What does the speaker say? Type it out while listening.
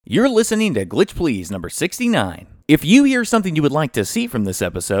You're listening to Glitch Please number 69. If you hear something you would like to see from this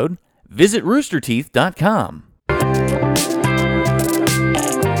episode, visit roosterteeth.com.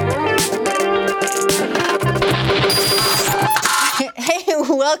 Hey,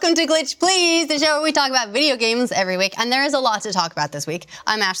 welcome to Glitch Please, the show where we talk about video games every week, and there is a lot to talk about this week.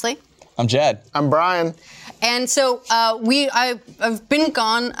 I'm Ashley. I'm Chad. I'm Brian. And so I've been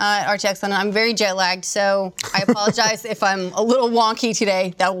gone at RTX London. I'm very jet lagged, so I apologize if I'm a little wonky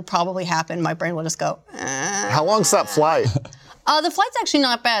today. That will probably happen. My brain will just go. How long's that flight? The flight's actually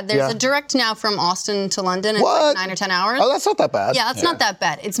not bad. There's a direct now from Austin to London. It's What? like 9 or 10 hours. Oh, that's not that bad. Yeah, that's not that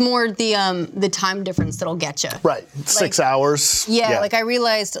bad. It's more the time difference that'll get you. Right, 6 hours. Yeah, like I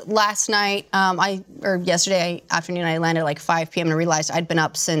realized last night, or yesterday afternoon, I landed at like 5 p.m. and I realized I'd been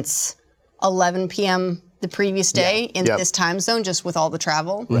up since 11 p.m. the previous day in this time zone, just with all the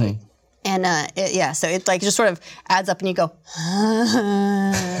travel. Right. And so it like just sort of adds up, and you go.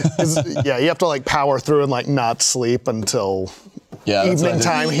 Yeah, you have to like power through and like not sleep until evening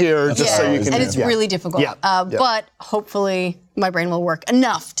time here, just so you can. And it's really difficult. Yeah. But hopefully my brain will work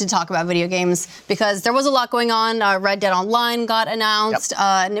enough to talk about video games, because there was a lot going on. Red Dead Online got announced,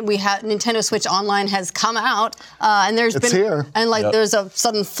 and we had Nintendo Switch Online has come out, and there's It's here. And there's a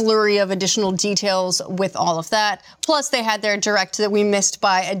sudden flurry of additional details with all of that. Plus they had their direct that we missed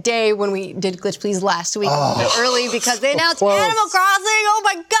by a day when we did Glitch Please last week a bit early, because they announced Animal Crossing. Oh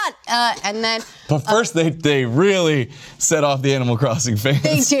my God! And then. But first, they really set off the Animal Crossing fans.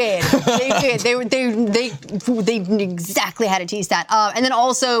 They did. They exactly had to tease that. And then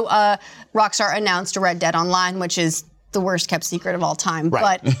also, Rockstar announced Red Dead Online, which is the worst kept secret of all time.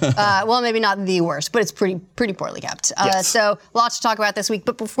 Right. But well, maybe not the worst, but it's pretty poorly kept. Yes. So lots to talk about this week.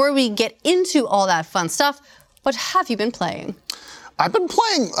 But before we get into all that fun stuff, what have you been playing? I've been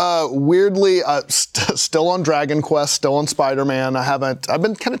playing weirdly, still on Dragon Quest, still on Spider-Man. I've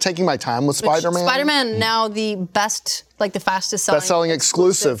been kind of taking my time with Spider-Man. Spider-Man now the best, like the fastest selling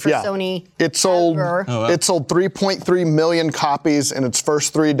exclusive for yeah. Sony. It sold ever. It sold 3.3 million copies in its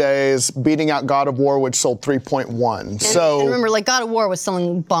first 3 days, beating out God of War, which sold 3.1. And remember, like God of War was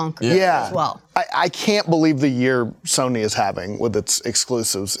selling bonkers as well. I can't believe the year Sony is having with its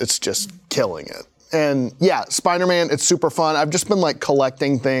exclusives. It's just killing it. And yeah, Spider-Man, it's super fun. I've just been like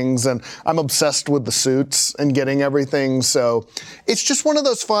collecting things, and I'm obsessed with the suits and getting everything. So it's just one of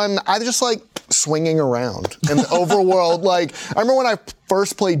those fun, I just like swinging around in the overworld. Like, I remember when I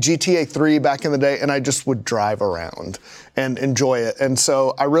first played GTA 3 back in the day, and I just would drive around and enjoy it. And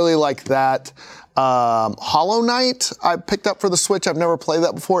so I really like that. Hollow Knight I picked up for the Switch. I've never played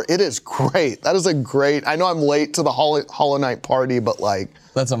that before. It is great. That is I know I'm late to the Hollow Knight party, but like.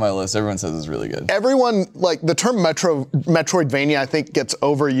 That's on my list. Everyone says it's really good. Everyone, like the term Metroidvania I think gets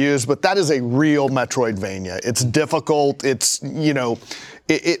overused, but that is a real Metroidvania. It's difficult. It's,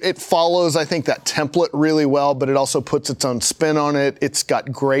 it follows, I think, that template really well, but it also puts its own spin on it. It's got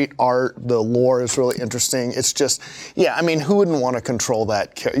great art. The lore is really interesting. It's just, who wouldn't want to control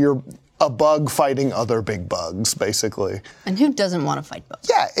that? You're a bug fighting other big bugs, basically. And who doesn't want to fight bugs?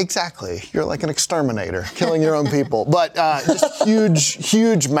 Yeah, exactly. You're like an exterminator, killing your own people. But just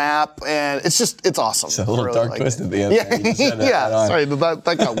huge map, and it's awesome. It's a little really dark twist at the end. Yeah, sorry,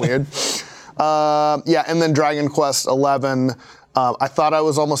 that got weird. And then Dragon Quest 11. I thought I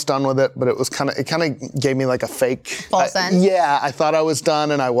was almost done with it, but it kind of gave me like a fake false end. Yeah, I thought I was done,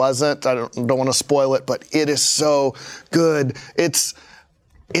 and I wasn't. I don't want to spoil it, but it is so good.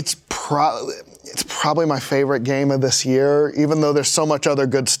 It's probably my favorite game of this year, even though there's so much other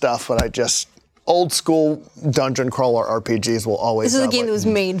good stuff, but old school dungeon crawler RPGs will always. This is a game that was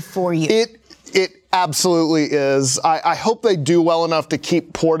made for you. It absolutely is. I hope they do well enough to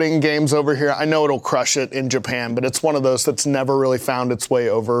keep porting games over here. I know it'll crush it in Japan, but it's one of those that's never really found its way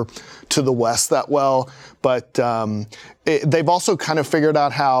over to the West that well. But they've also kind of figured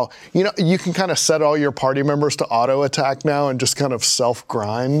out how, you can kind of set all your party members to auto attack now and just kind of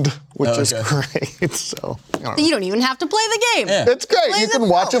self-grind, which is great. So you don't even have to play the game. Yeah. It's great. You can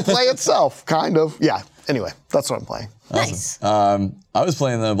watch it play itself, kind of. Yeah. Anyway, that's what I'm playing. Nice. I was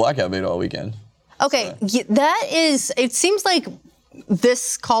playing the Blackout beta all weekend. Okay, it seems like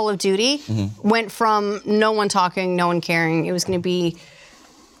this Call of Duty went from no one talking, no one caring. It was going to be,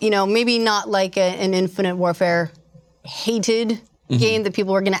 maybe not like an Infinite Warfare hated game that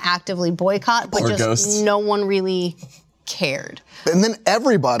people were going to actively boycott, but or just Ghosts. No one really cared. And then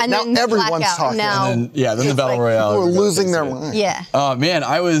everybody, And now then everyone's Blackout talking. now. Then the Battle Royale. People are losing their mind. Yeah. Man,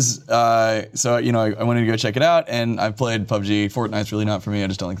 I was, I wanted to go check it out, and I've played PUBG. Fortnite's really not for me. I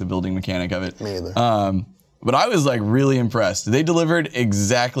just don't like the building mechanic of it. Me either. But I was like really impressed. They delivered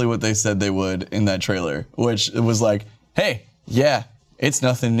exactly what they said they would in that trailer, which was like, hey, it's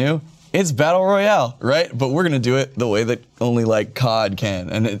nothing new. It's Battle Royale, right? But we're going to do it the way that only like COD can.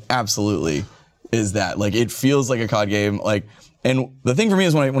 And it absolutely is that. Like, it feels like a COD game. Like, and the thing for me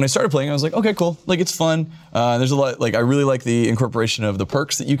is when I started playing, I was like, okay, cool. Like, it's fun. There's a lot, like, I really like the incorporation of the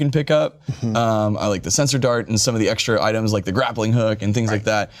perks that you can pick up. I like the sensor dart and some of the extra items like the grappling hook and things like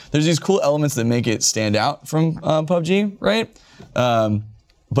that. There's these cool elements that make it stand out from PUBG, right?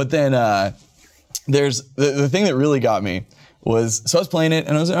 But then there's the thing that really got me was, so I was playing it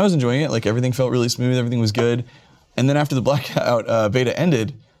and I was enjoying it. Like, everything felt really smooth, everything was good. And then after the Blackout beta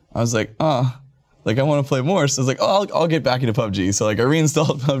ended, I was like, like, I want to play more. So I was like, oh, I'll get back into PUBG. So like, I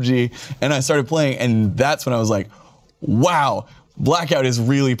reinstalled PUBG and I started playing, and that's when I was like, wow, Blackout is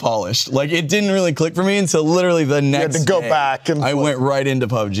really polished. Like, it didn't really click for me until literally the next You had to go day, back and I went right into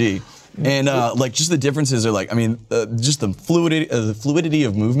PUBG. And like, just the differences are like, I mean, just the fluidity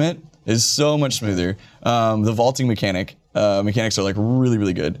of movement is so much smoother. The vaulting mechanics are like really,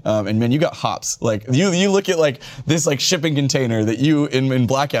 really good. And man, you got hops. Like, you look at like this like shipping container that you in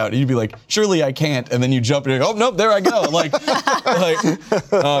Blackout, and you'd be like, surely I can't. And then you jump and you're like, oh nope, there I go. Like,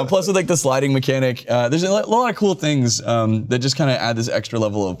 plus with like the sliding mechanic, there's a lot of cool things that just kind of add this extra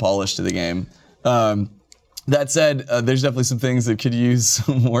level of polish to the game. That said, there's definitely some things that could use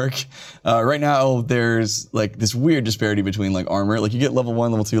some work. Right now, there's like this weird disparity between like armor. Like, you get level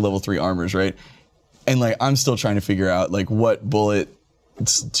 1, level 2, level 3 armors, right? And like, I'm still trying to figure out like what bullet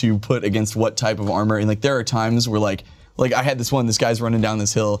to put against what type of armor. And like, there are times where like I had this guy's running down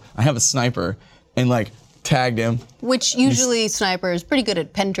this hill. I have a sniper and like tagged him. Which usually sniper is pretty good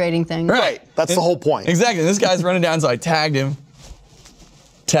at penetrating things. Right. That's the whole point. Exactly. This guy's running down, so I tagged him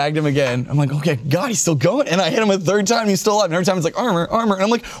again. I'm like, okay, God, he's still going. And I hit him a third time, he's still alive. And every time it's like, armor. And I'm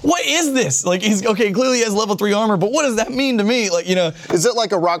like, what is this? Like, he's, okay, clearly he has level 3 armor, but what does that mean to me? Like, you know. Is it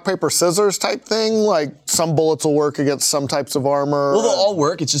like a rock, paper, scissors type thing? Like, some bullets will work against some types of armor? Well, they'll all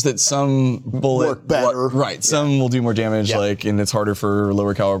work. It's just that some bullet work better. Right. Some will do more damage, like, and it's harder for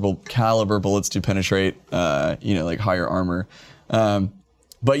lower caliber bullets to penetrate, like higher armor.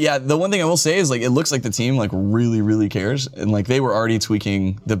 But yeah, the one thing I will say is like, it looks like the team like really, really cares. And like, they were already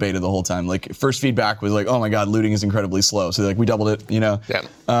tweaking the beta the whole time. Like, first feedback was like, oh my God, looting is incredibly slow. So like, we doubled it, you know? Yeah.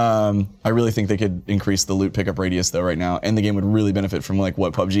 I really think they could increase the loot pickup radius though right now. And the game would really benefit from like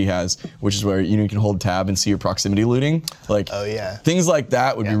what PUBG has, which is where, you can hold tab and see your proximity looting. Like, oh yeah. Things like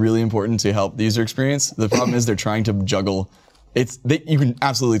that would be really important to help the user experience. The problem is they're trying to juggle. You can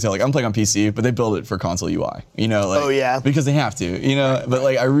absolutely tell, like, I'm playing on PC, but they build it for console UI, like, oh yeah, because they have to, but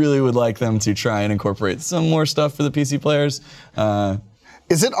like, I really would like them to try and incorporate some more stuff for the PC players.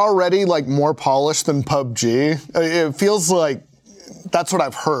 Is it already like more polished than PUBG? It feels like that's what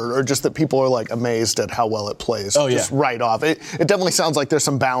I've heard, or just that people are like amazed at how well it plays. Oh, just right off. It definitely sounds like there's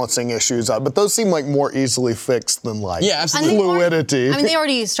some balancing issues, but those seem like more easily fixed than like fluidity. They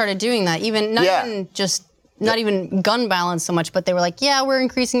already started doing that, not even gun balance so much, but they were like, yeah, we're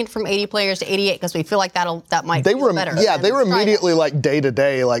increasing it from 80 players to 88 because we feel like that might be better. Yeah, they were immediately like day to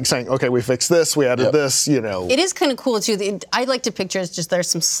day, like saying, okay, we fixed this, we added this, It is kind of cool too. I like to picture it's just there's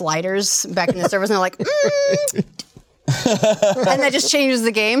some sliders back in the servers and they're like, and that just changes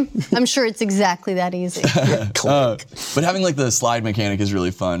the game. I'm sure it's exactly that easy. But having like the slide mechanic is really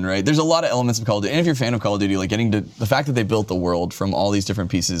fun, right? There's a lot of elements of Call of Duty, and if you're a fan of Call of Duty, like getting to the fact that they built the world from all these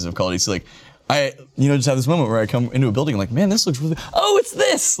different pieces of Call of Duty, so like, I just have this moment where I come into a building like, man, this looks really, it's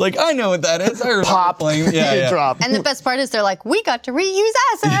this. Like, I know what that is. I remember playing. Drop. And the best part is they're like, we got to reuse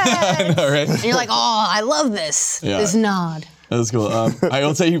assets. I know, right? And you're like, oh, I love this. Yeah. This nod. That's cool. I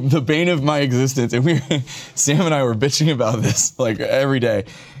will tell you, the bane of my existence, and Sam and I were bitching about this like every day.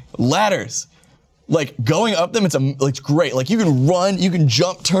 Ladders. Like, going up them, it's great. Like, you can run, you can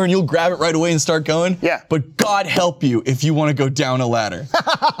jump, turn, you'll grab it right away and start going. Yeah. But God help you if you want to go down a ladder.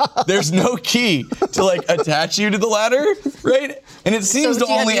 There's no key to like attach you to the ladder, right? And it seems to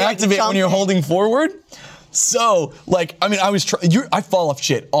only activate when you're holding forward. So, like, I mean, I fall off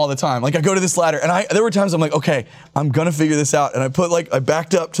shit all the time. Like, I go to this ladder, and there were times I'm like, okay, I'm gonna figure this out. And I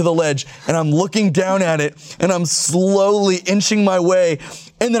backed up to the ledge, and I'm looking down at it, and I'm slowly inching my way,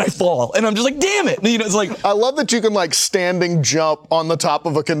 and then I fall, and I'm just like, damn it. It's like, I love that you can like standing jump on the top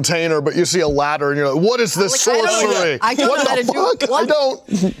of a container, but you see a ladder, and you're like, what is this sorcery? I don't know how to do it. I don't.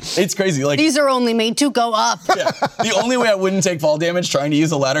 It's crazy. Like, these are only made to go up. Yeah. The only way I wouldn't take fall damage trying to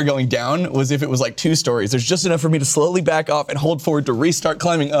use a ladder going down was if it was like 2 stories. There's just enough for me to slowly back off and hold forward to restart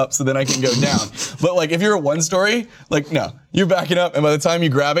climbing up so then I can go down. But like, if you're a 1 story, like, no, you're backing up, and by the time you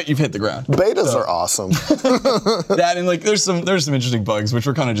grab it, you've hit the ground. Betas are awesome. That, and like, there's some interesting bugs which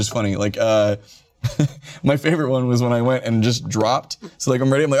were kind of just funny. Like, My favorite one was when I went and just dropped. So like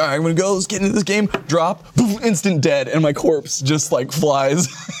I'm ready. I'm like, all right, I'm gonna go. Let's get into this game. Drop. Poof, instant dead, and my corpse just like flies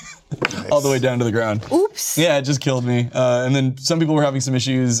all the way down to the ground. Oops. Yeah, it just killed me. And then some people were having some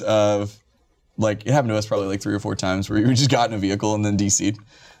issues of, like, it happened to us probably like 3 or 4 times where we just got in a vehicle and then DC'd.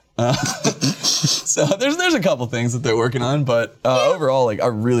 So there's a couple things that they're working on, but overall, like, I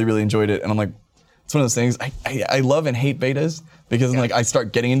really, really enjoyed it. And I'm like, it's one of those things, I love and hate betas because like I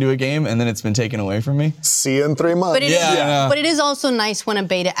start getting into a game and then it's been taken away from me. See you in 3 months. But it is also nice when a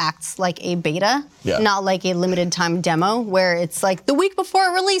beta acts like a beta, not like a limited time demo where it's like the week before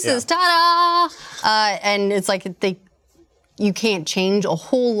it releases, ta-da! And it's like you can't change a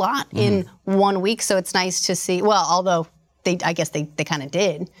whole lot in 1 week, so it's nice to see. Well, although I guess they kind of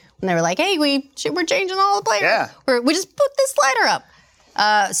did when they were like, hey, we're changing all the players. Yeah. We just put this slider up.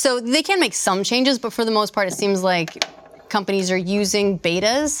 So they can make some changes, but for the most part, it seems like companies are using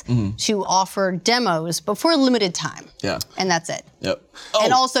betas to offer demos, but for a limited time. Yeah. And that's it. Yep.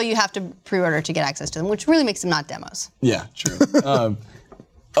 And also you have to pre-order to get access to them, which really makes them not demos. Yeah, true.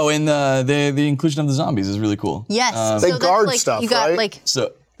 And the inclusion of the zombies is really cool. Yes. They so guard that's stuff, you got right?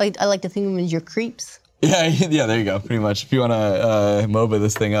 like I like to think of them as your creeps. Yeah, there you go, pretty much. If you want to MOBA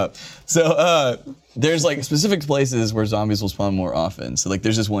this thing up. So there's like specific places where zombies will spawn more often. So like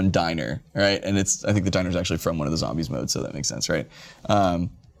there's this one diner, right? And I think the diner's actually from one of the zombies modes, so that makes sense, right?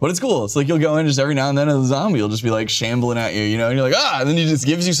 But it's cool. It's like you'll go in just every now and then and the zombie will just be like shambling at you, you know? And you're like, and then it just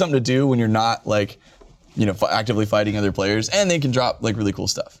gives you something to do when you're not like, you know, actively fighting other players. And they can drop like really cool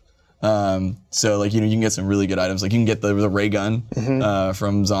stuff. So like, you know, you can get some really good items. Like you can get the ray gun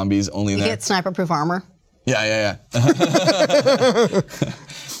from zombies only there. You get sniper-proof armor. Yeah.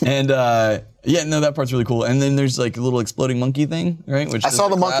 And that part's really cool. And then there's like a little exploding monkey thing, right? Which I saw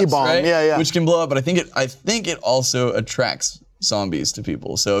the monkey bomb. Right? Yeah. Which can blow up, but I think it also attracts zombies to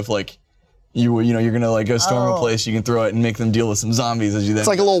people. So if like you're gonna like go storm a place, you can throw it and make them deal with some zombies as you then. It's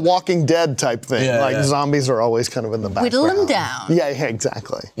like a little Walking Dead type thing. Yeah. Zombies are always kind of in the background. Whittle them down. Yeah,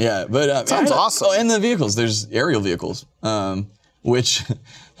 exactly. Yeah, but Sounds awesome. Oh, and the vehicles. There's aerial vehicles, which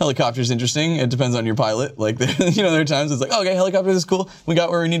helicopter's interesting. It depends on your pilot. Like, there are times it's like, okay, helicopter is cool. We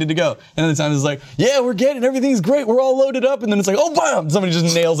got where we needed to go. And other times it's like, yeah, we're getting everything's great. We're all loaded up. And then it's like, oh, bam! Somebody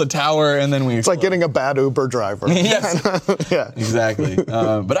just nails a tower, and then we. It's like getting a bad Uber driver. Yes. Yeah. Exactly.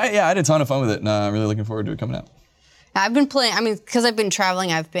 But I had a ton of fun with it, and I'm really looking forward to it coming out. I've been playing, because I've been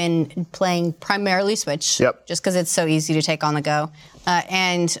traveling, I've been playing primarily Switch. Yep. Just because it's so easy to take on the go.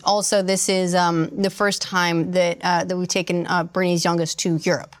 And also, this is the first time that we've taken Bernie's youngest to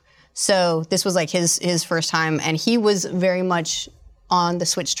Europe. So this was like his first time, and he was very much on the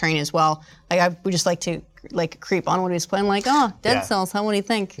Switch train as well. Like I would just like to creep on when he was playing, like, Dead Cells, how what do you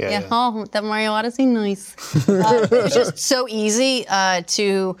think? Yeah. Oh, that Mario Odyssey, nice. It's just so easy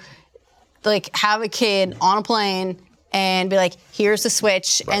to like have a kid on a plane and be like, here's the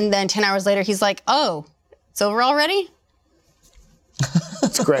Switch, and then 10 hours later he's like, oh, it's over already?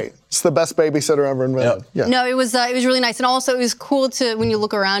 It's great. It's the best babysitter ever invented. Yep. Yeah. No, it was really nice, and also it was cool to when you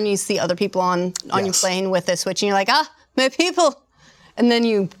look around and you see other people on your plane with a Switch, and you're like, my people, and then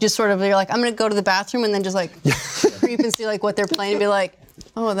you just sort of you're like, I'm gonna go to the bathroom, and then just like creep and see like what they're playing, and be like,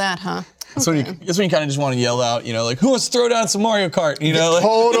 oh, that, huh? That's when you kind of just want to yell out, like, who wants to throw down some Mario Kart? Like,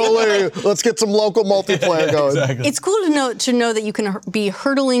 Totally. Let's get some local multiplayer going. Exactly. It's cool to know that you can be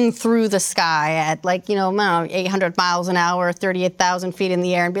hurtling through the sky at 800 miles an hour, 38,000 feet in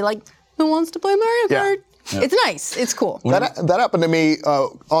the air, and be like, who wants to play Mario Kart? Yeah. It's nice. It's cool. That happened to me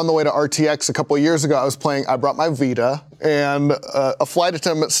on the way to RTX a couple of years ago. I brought my Vita, and a flight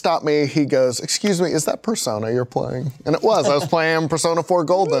attendant stopped me. He goes, "Excuse me, is that Persona you're playing?" And it was. I was playing Persona 4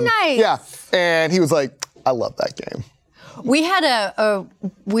 Golden. Nice. Yeah. And he was like, "I love that game." We had a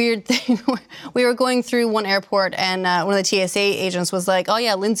weird thing. We were going through one airport, and one of the TSA agents was like, "Oh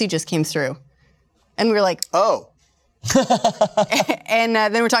yeah, Lindsay just came through," and we were like, "Oh." And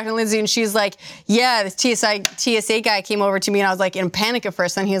then we're talking to Lindsay, and she's like, yeah, the TSA guy came over to me, and I was like in panic at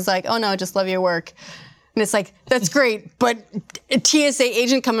first, and he was like, oh no, just love your work. And it's like, that's great, but a TSA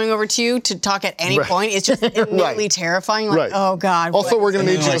agent coming over to you to talk at any point is just immediately terrifying. Like, oh God. Also, we're going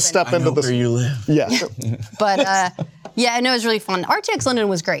to need you to step into this. Where you live. Yeah. But yeah, I know it was really fun. RTX London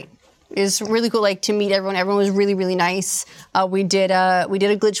was great. It was really cool, to meet everyone. Everyone was really, really nice. We did a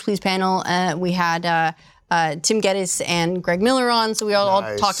Glitch Please panel. We had Tim Geddes and Greg Miller on, so we all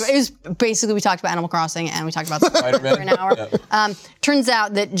talked about. It was basically we talked about Animal Crossing and we talked about Spider-Man for an hour. Yeah. Turns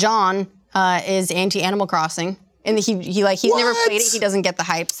out that John is anti-Animal Crossing, and he's never played it. He doesn't get the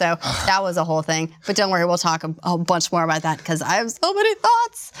hype, so that was a whole thing. But don't worry, we'll talk a bunch more about that because I have so many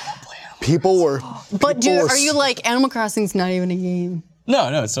thoughts. People were. But dude, are you like Animal Crossing's not even a game?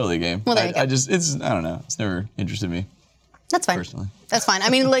 No, it's totally a game. Well, there you go. I don't know. It's never interested me. That's fine. Personally. That's fine. I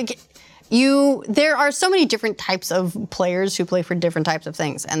mean, like, there are so many different types of players who play for different types of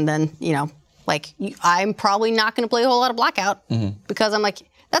things. And then, I'm probably not going to play a whole lot of Blackout because I'm like,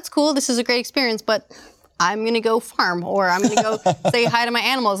 that's cool. This is a great experience, but I'm going to go farm, or I'm going to go say hi to my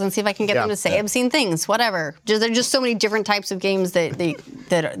animals and see if I can get them to say obscene things, whatever. There are just so many different types of games that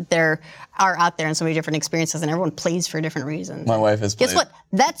there are out there, and so many different experiences, and everyone plays for different reasons. My wife has played. Guess what?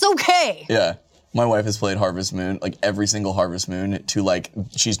 That's okay. Yeah. My wife has played Harvest Moon, like every single Harvest Moon, to like,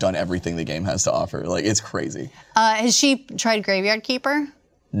 she's done everything the game has to offer. Like, it's crazy. Has she tried Graveyard Keeper?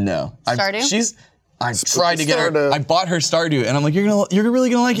 No. Stardew? I tried to get her. Stardew. I bought her Stardew, and I'm like, you're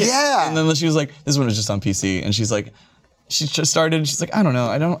really gonna like it. Yeah. And then she was like, this one was just on PC, and she's like, she just started, and she's like, I don't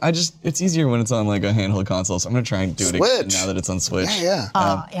know, it's easier when it's on like a handheld console, so I'm gonna try and do it again now that it's on Switch. Yeah.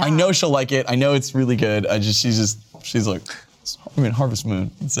 I know she'll like it. I know it's really good. She's like, Harvest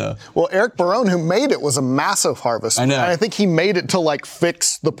Moon. So. Well, Eric Barone, who made it, was a massive Harvest Moon. I know. And I think he made it to like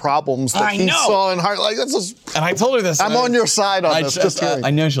fix the problems that he saw in Like, that's just, And I told her this. I'm on your side on this. Just hearing.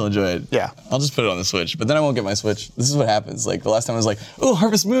 I know she'll enjoy it. Yeah. I'll just put it on the Switch, but then I won't get my Switch. This is what happens. Like, the last time I was like, oh,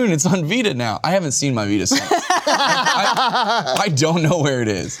 Harvest Moon, it's on Vita now. I haven't seen my Vita since. I don't know where it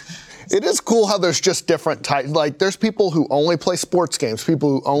is. It is cool how there's just different types. Like, there's people who only play sports games, people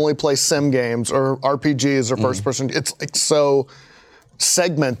who only play sim games or RPGs or first person. It's like so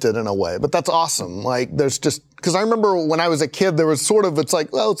segmented in a way, but that's awesome. Like, there's just, because I remember when I was a kid, there was sort of, it's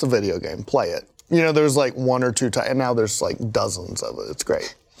like, well, it's a video game, play it. There's like one or two types, and now there's like dozens of it. It's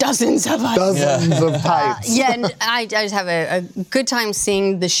great. Dozens of us. Dozens of types. Yeah, and I just have a good time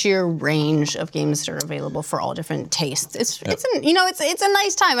seeing the sheer range of games that are available for all different tastes. It's a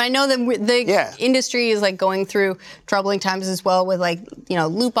nice time. I know that the industry is like going through troubling times as well with like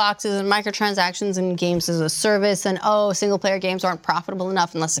loot boxes and microtransactions and games as a service, and single player games aren't profitable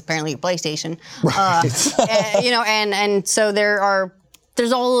enough unless apparently you're PlayStation. Right. And so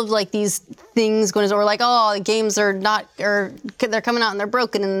there's all of like these things going on, or like, games are not, or they're coming out and they're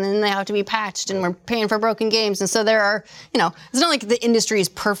broken and then they have to be patched and we're paying for broken games. And so there are, it's not like the industry is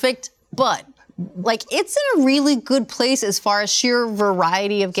perfect, but like it's in a really good place as far as sheer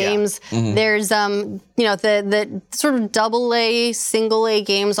variety of games. Yeah. Mm-hmm. There's, the sort of AA, single A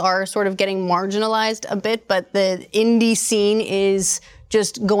games are sort of getting marginalized a bit, but the indie scene is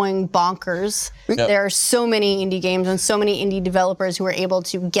just going bonkers. Yep. There are so many indie games and so many indie developers who are able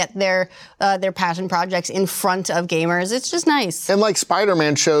to get their passion projects in front of gamers. It's just nice. And like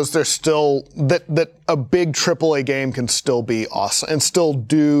Spider-Man shows, there's still that a big AAA game can still be awesome and still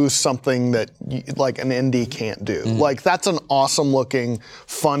do something that like an indie can't do. Mm-hmm. Like, that's an awesome looking,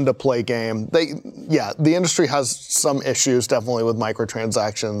 fun to play game. The industry has some issues definitely with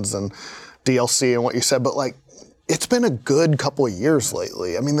microtransactions and DLC and what you said, but like, it's been a good couple of years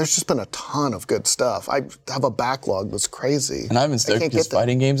lately. I mean, there's just been a ton of good stuff. I have a backlog that's crazy. And I've been stoked because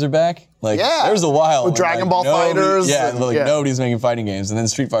fighting games are back. Like, there was a while with Dragon Ball Fighters. Nobody's making fighting games. And then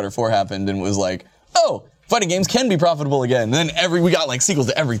Street Fighter 4 happened and was like, oh, fighting games can be profitable again. And then we got like sequels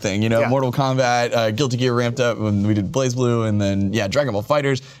to everything, Mortal Kombat, Guilty Gear ramped up when we did BlazBlue, and then Dragon Ball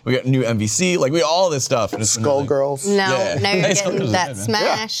Fighters. We got new MVC, like we got all this stuff. And Skullgirls. Now you're getting that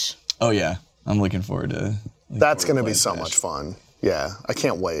Smash. Yeah. Oh yeah, I'm looking forward to. That's going to be so much fun. Yeah, I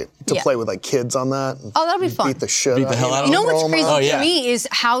can't wait to play with like kids on that. Oh, that'll be fun. Beat the shit out of hell out of them. You know what's crazy to me is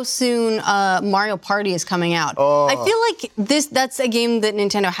how soon Mario Party is coming out. I feel like that's a game that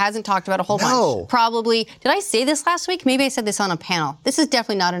Nintendo hasn't talked about a whole bunch. Probably. Did I say this last week? Maybe I said this on a panel. This is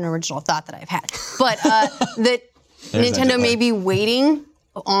definitely not an original thought that I've had. But that Nintendo may be waiting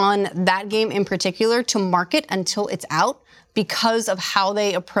on that game in particular to market until it's out, because of how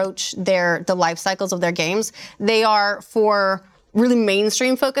they approach the life cycles of their games. They are, for really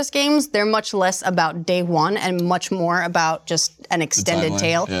mainstream focused games, they're much less about day one and much more about just an extended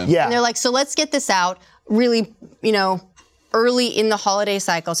tail. Yeah. And they're like, so let's get this out really, early in the holiday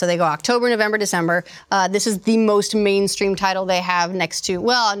cycle. So they go October, November, December. This is the most mainstream title they have next to,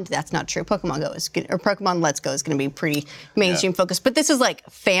 well, that's not true. Pokemon Let's Go is going to be pretty mainstream focused. But this is like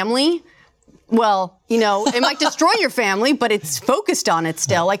family. Well, it might destroy your family, but it's focused on it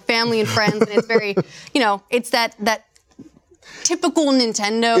still, like family and friends, and it's very, it's that typical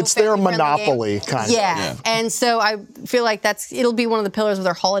Nintendo. It's their monopoly kind of. Yeah, and so I feel like it'll be one of the pillars of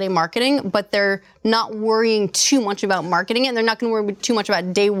their holiday marketing, but they're not worrying too much about marketing it, and they're not going to worry too much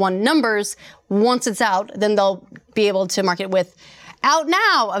about day one numbers. Once it's out, then they'll be able to market with out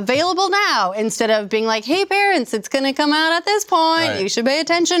now, available now, instead of being like, hey parents, it's gonna come out at this point. Right. You should pay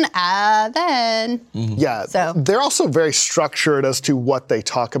attention then. Yeah, So- they're also very structured as to what they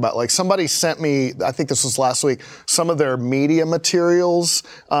talk about. Like somebody sent me, I think this was last week, some of their media materials.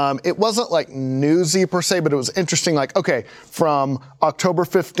 It wasn't like newsy per se, but it was interesting. Like, okay, from October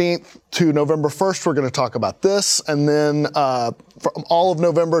 15th to November 1st, we're going to talk about this, and then from all of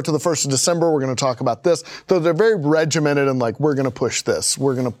November to the 1st of December, we're going to talk about this. So they're very regimented and like, we're going to push this,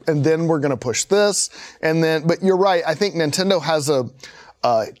 and then we're going to push this, and then. But you're right. I think Nintendo has a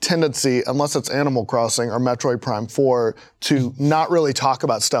tendency, unless it's Animal Crossing or Metroid Prime 4, to not really talk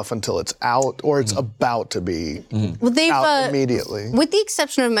about stuff until it's out or it's about to be Well, they've out immediately. with the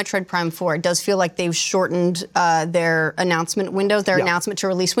exception of Metroid Prime 4, it does feel like they've shortened their announcement windows, their announcement to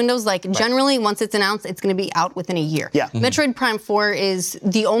release windows. Like generally, once it's announced, it's going to be out within a year. Yeah. Metroid Prime 4 is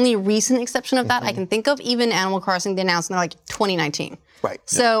the only recent exception of that I can think of. Even Animal Crossing, they announced in like 2019. Right.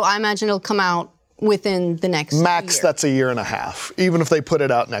 So I imagine it'll come out within the next Max, year. that's a year and a half, even if they put it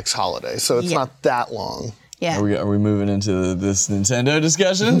out next holiday. So it's not that long. Yeah. Are we moving into this Nintendo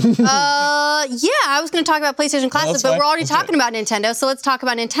discussion? Yeah, I was going to talk about PlayStation Classic, that's but fine. we're already Okay. talking about Nintendo, so let's talk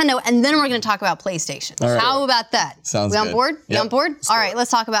about Nintendo, and then we're going to talk about PlayStation. right. How about that? Sounds we on good. board? You Yep. on board? All right,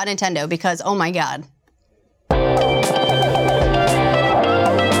 let's talk about Nintendo because, oh my God.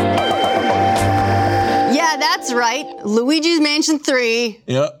 Yeah, that's right. Luigi's Mansion 3.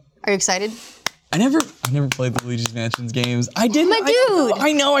 Yep. Are you excited? I never played the Luigi's Mansions games. I did. My dude.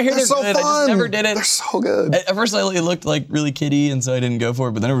 I know. I hear They're they're so good. fun. I just never did it. They're so good. At first, it looked like really kiddie, and so I didn't go for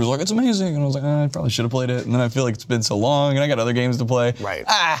it. But then it was like, it's amazing, and I was like, I probably should have played it. And then I feel like it's been so long, and I got other games to play. Right.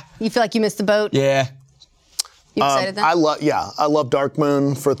 You feel like you missed the boat? Yeah. You excited then? I love Dark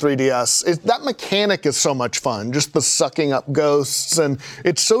Moon for 3DS. That mechanic is so much fun, just the sucking up ghosts, and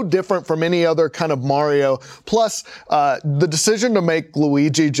it's so different from any other kind of Mario. Plus, the decision to make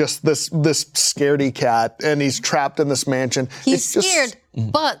Luigi just this scaredy cat, and he's trapped in this mansion. He's it's just- scared,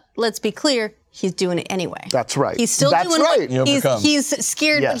 but let's be clear, he's doing it anyway. That's right. He's still That's doing right. what You overcome. he's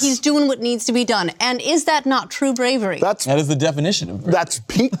scared, but Yes. he's doing what needs to be done. And is that not true bravery? That's That is the definition of bravery. That's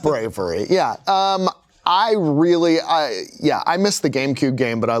peak bravery. Yeah. I missed the GameCube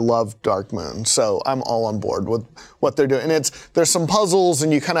game, but I love Dark Moon, so I'm all on board with what they're doing. And there's some puzzles,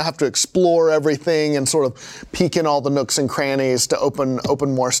 and you kind of have to explore everything and sort of peek in all the nooks and crannies to open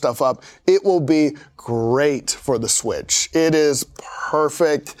more stuff up. It will be great for the Switch. It is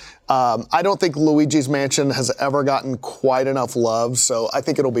perfect. I don't think Luigi's Mansion has ever gotten quite enough love, so I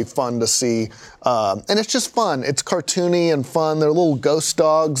think it'll be fun to see. And it's just fun. It's cartoony and fun. There are little ghost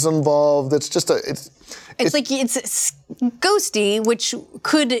dogs involved. It's just it's ghosty, which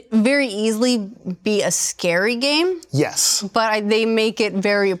could very easily be a scary game, yes. but they make it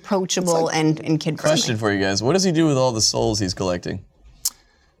very approachable and kid friendly. Question for you guys: what does he do with all the souls he's collecting?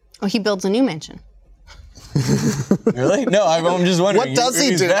 Oh, he builds a new mansion. Really? No, I'm just wondering. What does if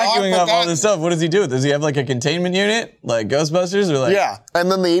he he's do? Oh, I vacuuming up all forgot. this stuff. What does he do? Does he have like a containment unit, like Ghostbusters, or like? Yeah,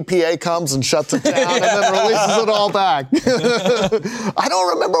 and then the EPA comes and shuts it down and then releases it all back. I don't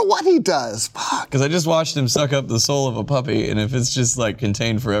remember what he does. Fuck. Because I just watched him suck up the soul of a puppy, and if it's just like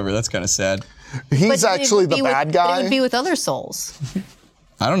contained forever, that's kind of sad. He's But it actually would the be bad But it guy. would be with other souls.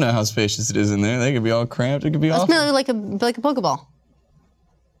 I don't know how spacious it is in there. They could be all cramped. It could be awful. No, like a Pokeball.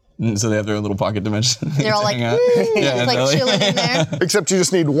 So they have their own little pocket dimension. They're all like, Hang out. just like really. chilling in there. Except you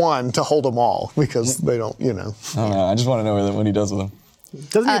just need one to hold them all because they don't, I don't know. I just want to know what he does with them.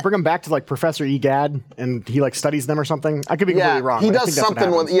 Doesn't he bring him back to like Professor Egad and he like studies them or something? I could be completely wrong. he but I does think that's what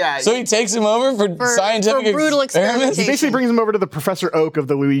something with happens. So he takes him over for scientific for brutal experiments. He basically brings him over to the Professor Oak of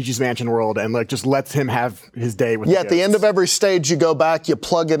the Luigi's Mansion world and like just lets him have his day with. Yeah, at the end of every stage, you go back, you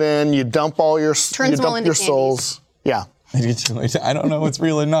plug it in, you dump all your Turns them all into souls. Yeah. I don't know what's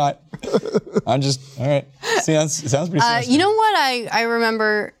real or not. I'm just all right. Sounds pretty. Sinister. You know what I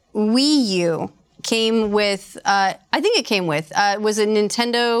remember? Wii U came with. I think it came with was a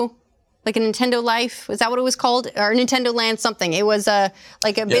Nintendo, like a Nintendo Life. Was that what it was called? Or Nintendo Land something? It was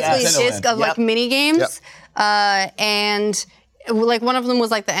basically a Nintendo disc Land. of like Yep. mini games, Yep. and like one of them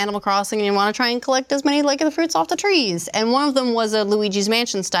was like the Animal Crossing, and you want to try and collect as many like of the fruits off the trees. And one of them was a Luigi's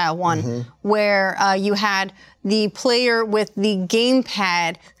Mansion style one, where you had the player with the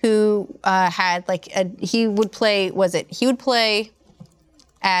gamepad who had like he would play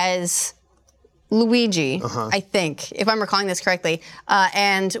as Luigi, I think, if I'm recalling this correctly,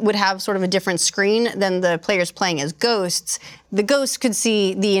 and would have sort of a different screen than the players playing as ghosts. The ghost could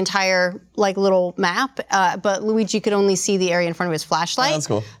see the entire like little map, but Luigi could only see the area in front of his flashlight. Oh, that's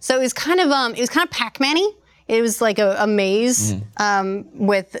cool. So it was kind of Pac-Man-y. It was like a maze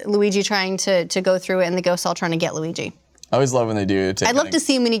with Luigi trying to go through it and the ghosts all trying to get Luigi. I always love when they do. I'd love to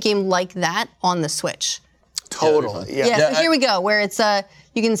see a mini game like that on the Switch. Totally. Yeah. So here we go, where it's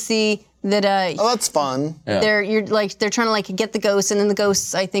you can see that. Oh, that's fun. They're trying to like get the ghosts, and then the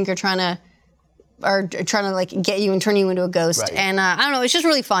ghosts I think are trying to like get you and turn you into a ghost. Right. And I don't know, it's just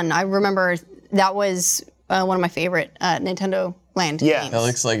really fun. I remember that was one of my favorite Nintendo Land games. That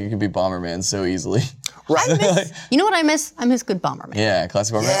looks like it could be Bomberman so easily. You know what I miss? I miss good Bomberman. Yeah,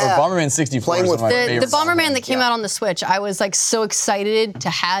 classic Bomberman. Or Bomberman 64 Playing is with one of my The favorite Bomberman that came out on the Switch, I was like so excited to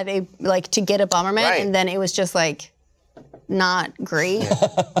have to get a Bomberman, Right. and then it was just like not great, and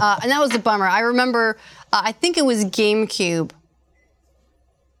that was a bummer. I remember, I think it was GameCube.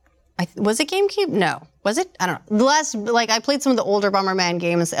 Was it GameCube? No. Was it? I don't know. The last, I played some of the older Bomberman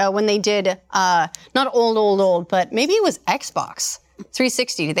games when they did, not old, but maybe it was Xbox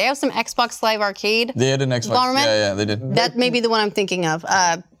 360. Did they have some Xbox Live Arcade? They had an Xbox. Bomberman? Yeah, they did. That may be the one I'm thinking of.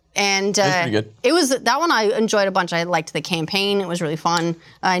 And pretty good. it was that one I enjoyed a bunch. I liked the campaign. It was really fun.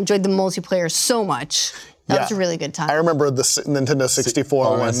 I enjoyed the multiplayer so much. That was a really good time. I remember the Nintendo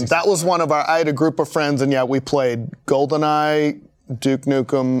 64 one. That was one of I had a group of friends, and we played GoldenEye, Duke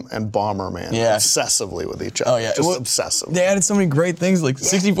Nukem, and Bomberman obsessively with each other. Oh, yeah. Just obsessively. They added so many great things. Like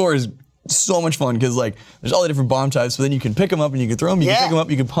 64 is so much fun because there's all the different bomb types, but then you can pick them up and you can throw them. You can pick them up,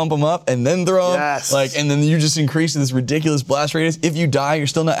 you can pump them up, and then throw them. Yes. And then you just increase this ridiculous blast radius. If you die, you're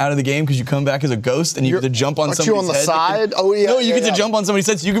still not out of the game because you come back as a ghost and you get to jump on somebody's head. Aren't you on the side? Oh yeah. No, you get to jump on somebody's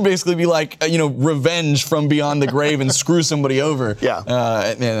head, so you can basically be like, revenge from beyond the grave and screw somebody over. Yeah.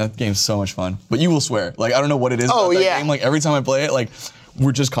 Man, that game's so much fun. But you will swear. I don't know what it is about that game. Every time I play it,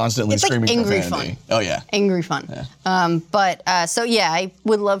 we're just constantly screaming angry profanity. fun. Oh yeah. Angry fun. Yeah. I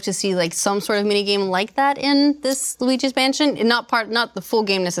would love to see some sort of mini game like that in this Luigi's Mansion. And not the full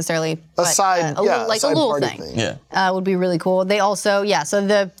game necessarily, but a little thing. Yeah. Would be really cool. They also, so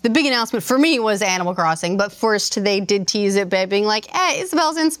the big announcement for me was Animal Crossing, but first they did tease it by being like, hey,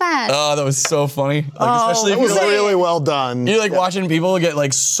 Isabel's in Smash. Oh, that was so funny. Especially It was really well done. You're watching people get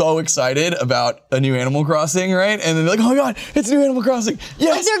so excited about a new Animal Crossing, right? And then they're like, oh my God, it's a new Animal Crossing.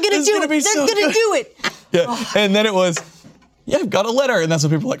 Yes, they're gonna do it. They're gonna do it. Yeah, and then it was, I've got a letter, and that's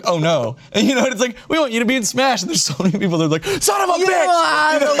what people are like, oh no. And it's like, we want you to be in Smash, and there's so many people that are like, son of a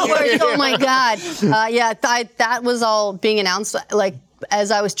bitch! The worst. Oh my God. That was all being announced, as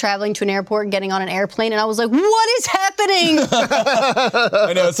I was traveling to an airport, getting on an airplane, and I was like, what is happening?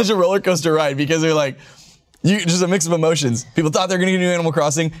 I know, it's such a roller coaster ride, because they're just a mix of emotions. People thought they were gonna get a new Animal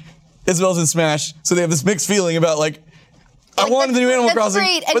Crossing, Isabel's in Smash, so they have this mixed feeling about I wanted the new Animal Crossing,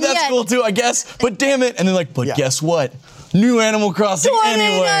 great, but that's cool too, I guess. But damn it. And they're like, guess what? New Animal Crossing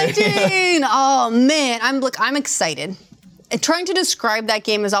anyway. 2019. Oh man, I'm excited. And trying to describe that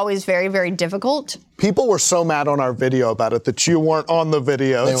game is always very, very difficult. People were so mad on our video about it that you weren't on the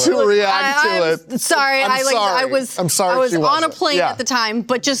video to react to it. Sorry, I was on a plane at the time,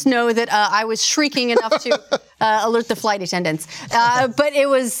 but just know that I was shrieking enough to alert the flight attendants. But it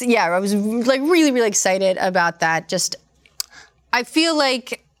was, I was really, really excited about that. I feel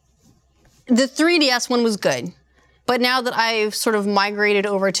like the 3DS one was good, but now that I've sort of migrated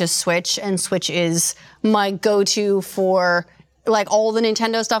over to Switch, and Switch is my go-to for all the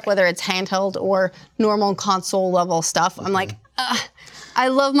Nintendo stuff, whether it's handheld or normal console level stuff, I'm like, I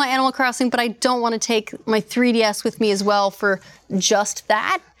love my Animal Crossing, but I don't want to take my 3DS with me as well for just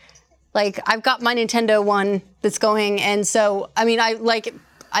that. I've got my Nintendo one that's going, and so,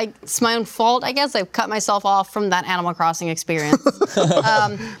 it's my own fault, I guess. I've cut myself off from that Animal Crossing experience.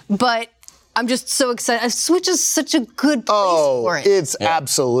 But I'm just so excited. Switch is such a good place for it. It's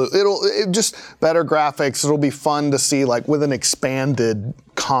absolute. It'll just better graphics. It'll be fun to see with an expanded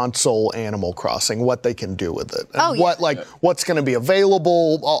console Animal Crossing what they can do with it. And what's going to be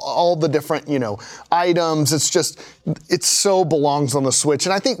available, all the different, items. It so belongs on the Switch.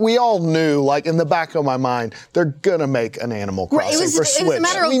 And I think we all knew, in the back of my mind, they're going to make an Animal Crossing for Switch. It was a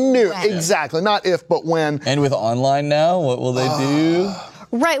matter of we knew when. exactly, not if but when. And with online now, what will they do?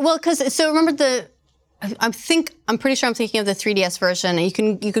 Right. Well, remember I'm pretty sure I'm thinking of the 3DS version. You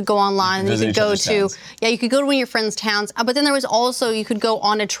could go online and you could go to you could go to one of your friends' towns. But then there was also you could go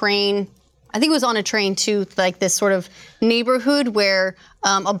on a train. I think it was on a train to this sort of neighborhood where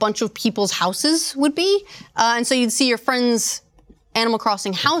a bunch of people's houses would be, and so you'd see your friends' Animal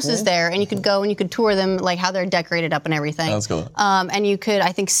Crossing houses there, and you could go and you could tour them how they're decorated up and everything. That's cool. And you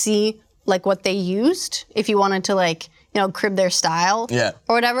could see what they used if you wanted to crib their style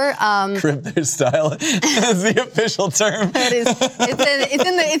or whatever. Crib their style. That's the official term. It is.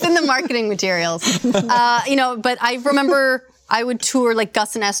 It's in the marketing materials. But I remember I would tour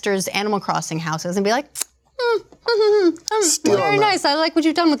Gus and Esther's Animal Crossing houses and be like, Very nice. I like what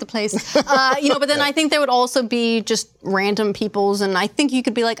you've done with the place. But then I think there would also be just random people's, and I think you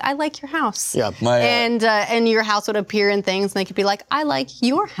could be like, I like your house. Yeah. And your house would appear in things, and they could be like, I like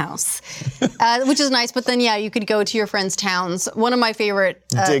your house, which is nice. But then, you could go to your friends' towns. One of my favorite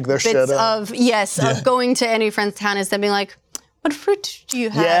Dig their bits shit up. of going to any friend's town is them being like, what fruit do you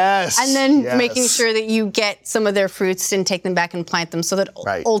have? Yes, And then yes. making sure that you get some of their fruits and take them back and plant them so that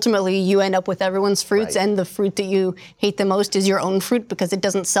Right. ultimately you end up with everyone's fruits, Right. and the fruit that you hate the most is your own fruit because it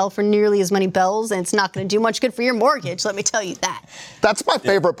doesn't sell for nearly as many bells, and it's not going to do much good for your mortgage, let me tell you that. That's my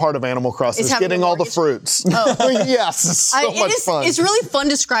favorite part of Animal Crossing, Is is having getting a all the mortgage? fruits. Yes, it's so much fun. It's really fun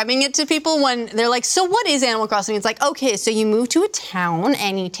describing it to people when they're like, so what is Animal Crossing? It's like, okay, so you move to a town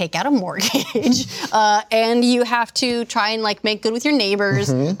and you take out a mortgage and you have to try and like make good with your neighbors,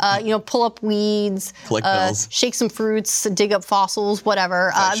 pull up weeds, Collect bills. shake some fruits, dig up fossils,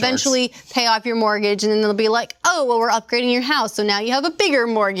 whatever. Fight Eventually pay off your mortgage, and then they'll be like, oh, well, we're upgrading your house, so now you have a bigger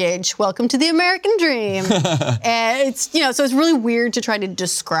mortgage. Welcome to the American dream. And it's, so it's really weird to try to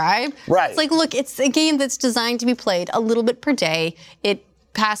describe. Right. It's like, look, it's a game that's designed to be played a little bit per day. It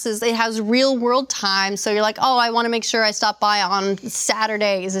has real world time, so you're like, oh, I want to make sure I stop by on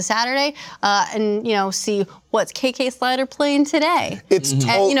Saturday. Is it Saturday? And see what's KK Slider playing today. It's and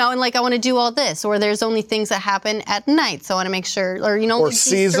I want to do all this, or there's only things that happen at night, so I want to make sure, or or these certain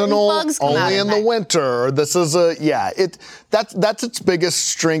seasonal, bugs come out only at in the night. winter. Or this is that's its biggest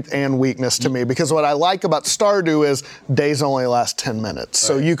strength and weakness to me, because what I like about Stardew is days only last 10 minutes.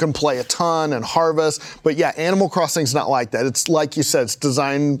 So you can play a ton and harvest. But yeah, Animal Crossing's not like that. It's like you said, it's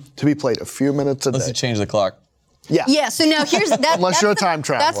designed to be played a few minutes a Unless day. you change the clock. Yeah. Yeah, so now here's that. Unless that's you're a the- time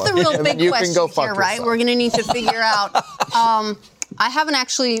traveler. That's the real And big you can question go fuck here, right? yourself. We're going to need to figure out. I haven't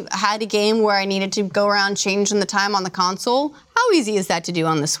actually had a game where I needed to go around changing the time on the console. How easy is that to do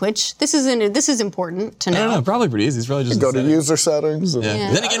on the Switch? This is important to I know. don't know, probably pretty easy. It's probably just Go a to setting. user settings. And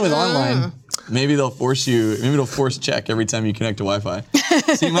Yeah. Then again, with online, maybe they'll force check every time you connect to Wi-Fi.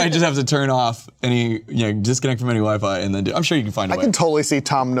 So you might just have to turn off any, disconnect from any Wi-Fi, and then I'm sure you can find a I way. can totally see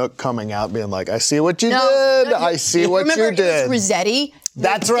Tom Nook coming out being like, I see what you No, did. I see what remember, you did. It was Rossetti.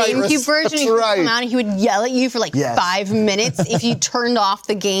 That's the right, GameCube version. that's He would right. come out and he would yell at you for like Yes. 5 minutes if you turned off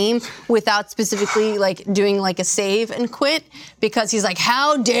the game without specifically like doing like a save and quit, because he's like,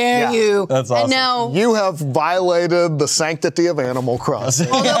 how dare Yeah, you? that's awesome. And now, You have violated the sanctity of Animal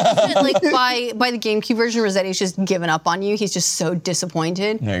Crossing. although like by the GameCube version, Rossetti's just given up on you. He's just so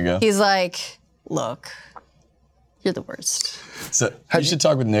disappointed. There you go. He's like, look, you're the worst. So you should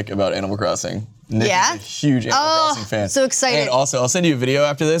talk with Nick about Animal Crossing. Nick Yeah? is a huge Animal Crossing fan. so excited. And also, I'll send you a video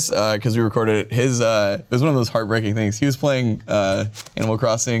after this because we recorded it. It was one of those heartbreaking things. He was playing Animal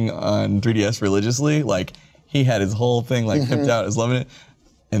Crossing on 3DS religiously. Like, he had his whole thing pimped out. Is loving it.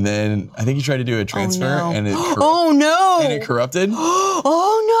 And then I think he tried to do a transfer, no. and it Oh no! and it corrupted.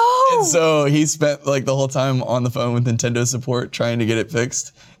 Oh no! And so he spent the whole time on the phone with Nintendo support trying to get it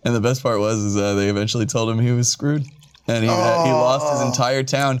fixed. And the best part was they eventually told him he was screwed, and he lost his entire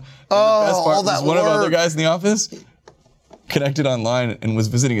town. And the best part all that was one of the other work. guys in the office connected online and was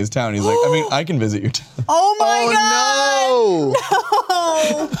visiting his town. He's like, I can visit your town. Oh my Oh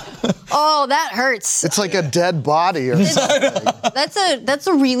no! Oh, that hurts. It's like a dead body or something. That's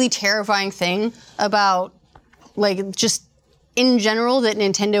a really terrifying thing about just in general that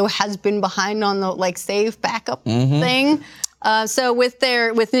Nintendo has been behind on the save backup thing. So with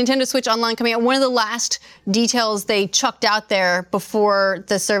Nintendo Switch Online coming out, one of the last details they chucked out there before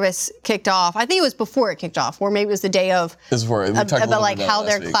the service kicked off, I think it was before it kicked off, or maybe it was the day of, This is where we talked a little about bit how about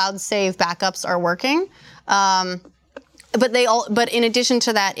their last week. cloud save backups are working. But in addition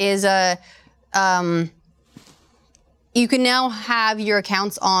to that is you can now have your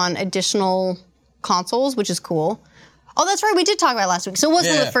accounts on additional consoles, which is cool. Oh, that's right. We did talk about it last week. So it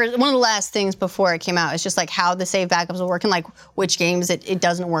was one of the last things before it came out. It's just how the save backups will work and which games it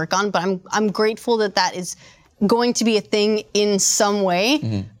doesn't work on. But I'm grateful that is going to be a thing in some way.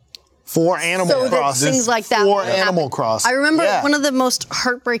 Mm-hmm. For Animal So that Crossing. things like that For won't happen. Animal Crossing. I remember Yeah. one of the most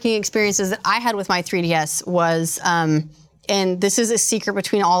heartbreaking experiences that I had with my 3DS was, and this is a secret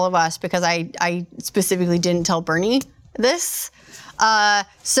between all of us because I specifically didn't tell Bernie this.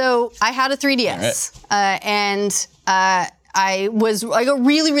 So I had a 3DS, and I was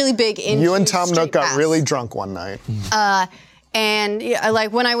really, really big into You and Tom Street Nook got Pass. really drunk one night. And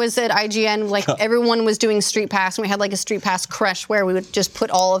when I was at IGN, everyone was doing Street Pass, and we had a Street Pass crush where we would just put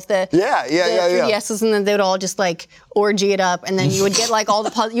all of the Yeah. 3DSs, and then they would all just orgy it up, and then you would get all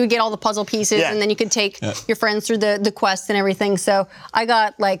the puzzle pieces, Yeah. and then you could take your friends through the quests and everything. So I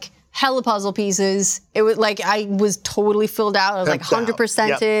got hella puzzle pieces. It was like I was totally filled out. I was like Pimped out.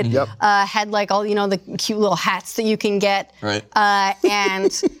 100%ed. Yep. Had like all the cute little hats that you can get. Right.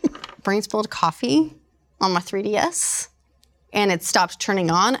 And brain spilled coffee on my 3DS, and it stopped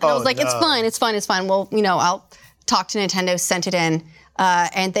turning on. And I was like, no. it's fine. Well, I'll talk to Nintendo. Sent it in,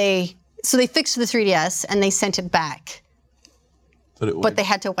 and they fixed the 3DS and they sent it back. But they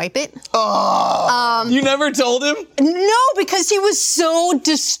had to wipe it. You never told him? No, because he was so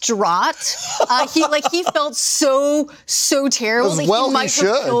distraught. He felt so terrible. As well he might he should.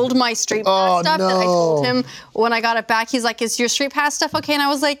 have killed my Street Pass stuff that I told no. him when I got it back. He's like, "Is your Street Pass stuff okay?" And I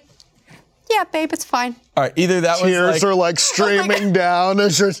was like, "Yeah, babe, it's fine." All right, either that Tears was are like streaming down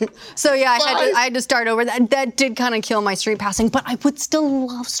as you're. So yeah, I had to start over. That did kind of kill my Street Passing, but I would still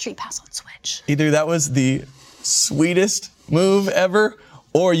love Street Pass on Switch. either that was the sweetest move ever,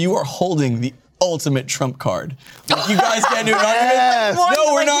 or you are holding the ultimate trump card. Like, you guys can't do an Yes. argument.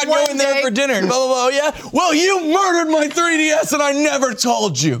 No, we're Like, not one going there day. for dinner. And blah blah blah. Yeah. Well, you murdered my 3DS and I never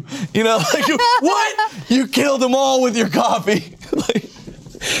told you. Like what? You killed them all with your coffee.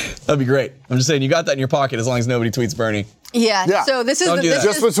 That'd be great. I'm just saying, you got that in your pocket as long as nobody tweets Bernie. Yeah. Yeah. So this is Don't do that.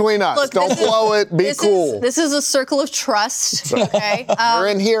 Just between us. Don't this is- blow it. Be this cool. This is a circle of trust. Okay. You're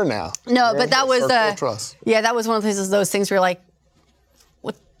in here now. No, You're but in that here. was Circle of trust. yeah, that was one of those things where you're like,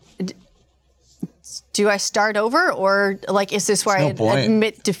 what? Do I start over, or like is this where There's I no point.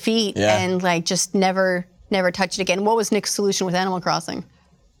 admit defeat Yeah. and like just never touch it again? What was Nick's solution with Animal Crossing?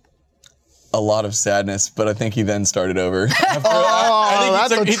 A lot of sadness, but I think he then started over.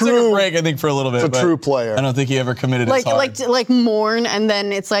 that's a he took true- a break, I think, for a little bit. It's a but true player. I don't think he ever committed Like as hard. like mourn, and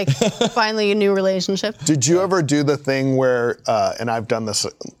then it's like finally a new relationship. Did you ever do the thing where, and I've done this,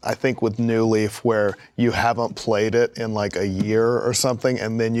 I think with New Leaf, where you haven't played it in like a year or something,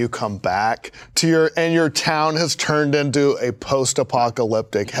 and then you come back to your town has turned into a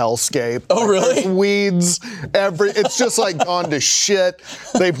post-apocalyptic hellscape. Oh, really? There's weeds, it's just like gone to shit.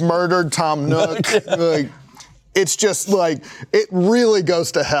 They've murdered Tom Nook. Like, it's just like, it really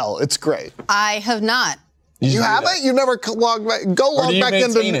goes to hell. It's great. I have not. You haven't? You never logged back? Go Or log do you back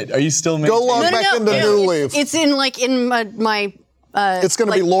maintain into. it? Are you still Go maintaining log it? back into New Leaf. It's in my It's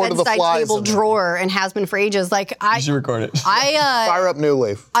going to be Lord of the bedside Flies. table in there. drawer and has been for ages. Like I You should record it. Fire up New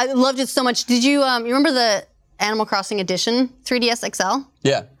Leaf. I loved it so much. Did you you remember the Animal Crossing Edition 3DS XL?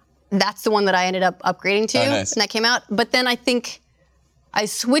 Yeah. That's the one that I ended up upgrading to, Oh, nice. and that came out. But then I think I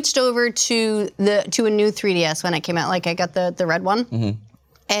switched over to a new 3DS when it came out. Like I got the red one, Mm-hmm.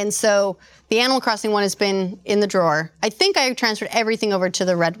 and so the Animal Crossing one has been in the drawer. I think I transferred everything over to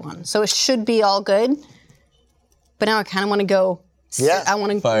the red one, so it should be all good. But now I kind of want to go. Yeah. I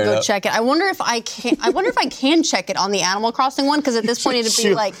want to Fire it go up. check it. I wonder if I can. I wonder if I can check it on the Animal Crossing one, because at this point it'd be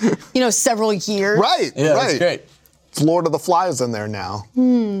Shoot. like several years. Right. Yeah, right. that's great. It's Lord of the Flies in there now.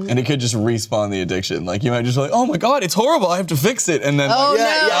 And it could just respawn the addiction. Like, you might just be like, oh my God, it's horrible. I have to fix it. And then, Oh like, Yeah,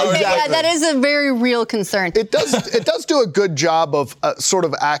 no! yeah, Okay, exactly. that is a very real concern. It does do a good job of sort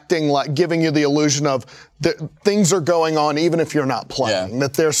of acting like giving you the illusion of things are going on even if you're not playing. Yeah.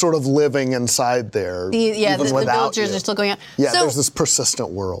 That they're sort of living inside there. even the without villagers you. are still going on. Yeah, So there's this persistent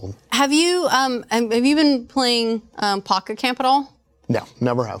world. have you been playing Pocket Camp at all? No,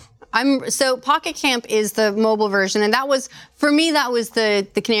 never have. So Pocket Camp is the mobile version, and that was for me. That was the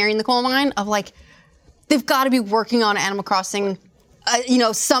canary in the coal mine of like they've got to be working on Animal Crossing,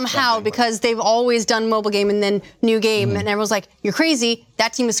 somehow, because they've always done mobile game and then new game, and everyone's like, "You're crazy."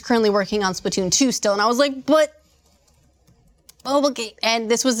 That team is currently working on Splatoon 2 still, and I was like, "But mobile game," and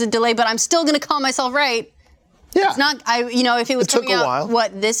this was a delay, but I'm still gonna call myself right. Yeah. It's not. If it was took coming a out while.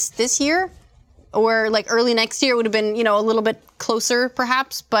 this year, or like early next year, it would have been a little bit closer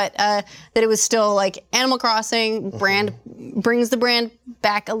perhaps, but that it was still like Animal Crossing brand brings the brand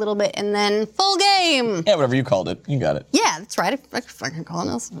back a little bit, and then full game. yeah, whatever you called it. You got it. Yeah, that's right. I fucking call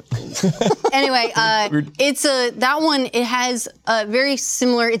it else. Anyway, it's that one. It has a very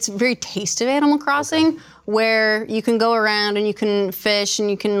similar. It's very Taste of Animal Crossing, where you can go around and you can fish and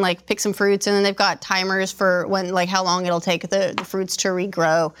you can like pick some fruits, and then they've got timers for when like how long it'll take the fruits to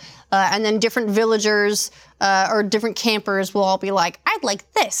regrow, and then different villagers or different campers will all be like, I'd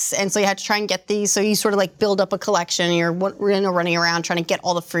like this, and so you have to try and get these. So you sort of like build up a collection. You're running around trying to get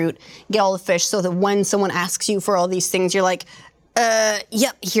all the fruit, get all the fish, so that when someone asks you for all these things, you're like,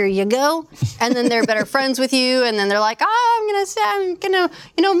 yep, here you go. And then they're better friends with you, and then they're like, oh, I'm gonna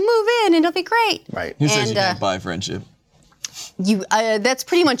move in, and it'll be great. Right. Who says And you can't buy friendship? that's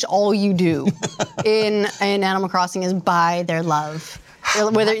pretty much all you do in Animal Crossing is buy their love.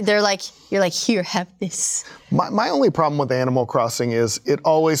 Where they're like, you're like, here, have this. My only problem with Animal Crossing is it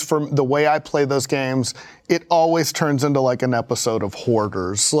always, from the way I play those games, it always turns into like an episode of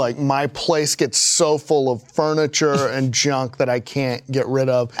Hoarders. Like my place gets so full of furniture and junk that I can't get rid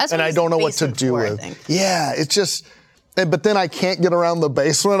of, That's and what I it's don't know the what to basement do for, I with. think. Yeah, it's just. But then I can't get around the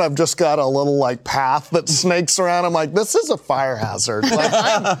basement. I've just got a little like path that snakes around. I'm like, this is a fire hazard. Like,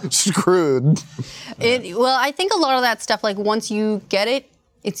 I'm screwed. Well, I think a lot of that stuff, like once you get it,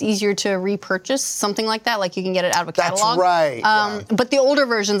 it's easier to repurchase something like that. Like you can get it out of a That's catalog. right, yeah. But the older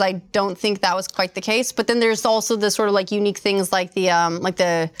versions, I don't think that was quite the case. But then there's also the sort of like unique things like the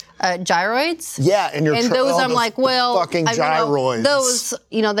gyroids. Yeah, and those I'm the like, well, fucking I don't know, gyroids. those,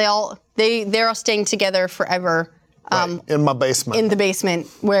 they're all staying together forever. In my basement. In the basement,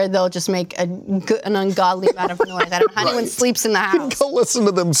 where they'll just make an ungodly amount of noise. I don't know how anyone sleeps in the house. Go listen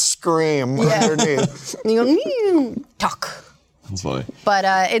to them scream underneath. And you go, meow, talk. That's funny. But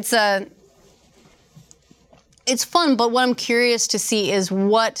it's fun. But what I'm curious to see is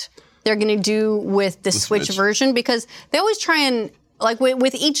what they're going to do with the Switch version, because they always try and, like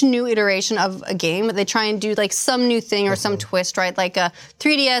with each new iteration of a game, they try and do like some new thing or some twist, right? Like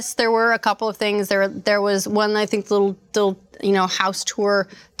 3DS, there were a couple of things. There was one, I think, little house tour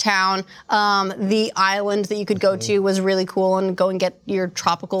town. The island that you could go to was really cool, and go and get your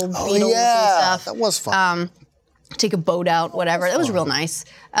tropical beetles and stuff. That was fun. Take a boat out, whatever. That was real nice.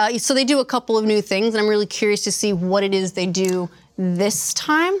 So they do a couple of new things, and I'm really curious to see what it is they do this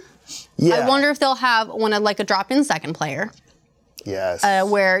time. Yeah. I wonder if they'll have one like a drop-in second player. Yes.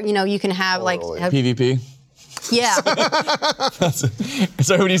 Where you can have PvP. Yeah.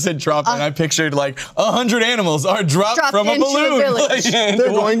 So when you said drop in, I pictured like 100 animals are dropped from a into a balloon. village. Into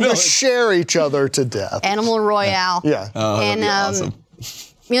They're one going to village. share each other to death. Animal Royale. Yeah. And That'd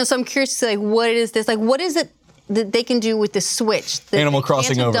be awesome. so I'm curious to see what is this? Like, what is it that they can do with the Switch that Animal they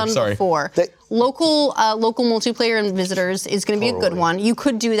Crossing can't have over, done sorry. before? Local multiplayer and visitors is going to be a good one. You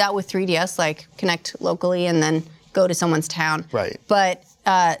could do that with 3DS, like connect locally and then go to someone's town. Right. But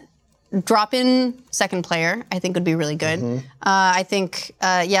drop in second player, I think would be really good. I think,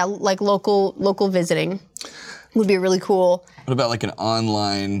 like local visiting would be really cool. What about like an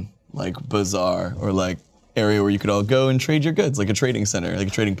online like bazaar or like area where you could all go and trade your goods, like a trading center, like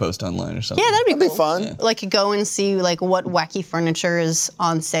a trading post online or something? Yeah, that'd be That'd cool. be fun. Yeah. Like go and see like what wacky furniture is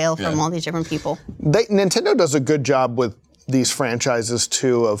on sale from all these different people. Nintendo does a good job with these franchises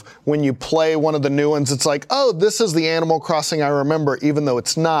too, of when you play one of the new ones, it's like, oh, this is the Animal Crossing I remember, even though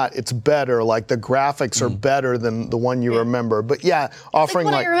it's not, it's better. Like the graphics are better than the one you remember. But yeah, offering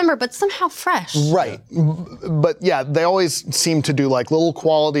Like what I remember, but somehow fresh. Right. But yeah, they always seem to do like little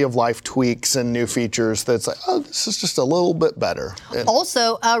quality of life tweaks and new features that's like, oh, this is just a little bit better.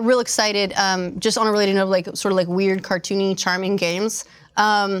 Also, real excited, just on a related note, like sort of like weird, cartoony, charming games.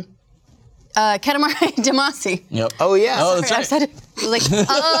 Katamari Damacy. Yep. Oh yeah. Oh, that's I right. said it. I was like,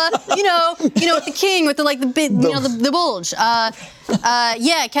 with the king with the bulge.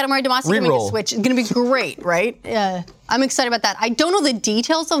 Katamari Damacy coming to Reroll. Switch. It's gonna be great, right? I'm excited about that. I don't know the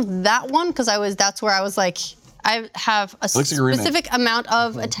details of that one because that's where I was like, I have a like a remake. specific amount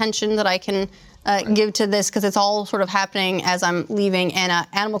of attention that I can give to this because it's all sort of happening as I'm leaving, and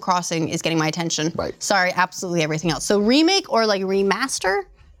Animal Crossing is getting my attention. Right. Sorry, absolutely everything else. So remake or like remaster?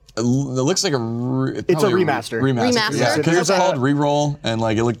 It looks like It's a remaster. Remaster? Yeah, because it's There's called Reroll, and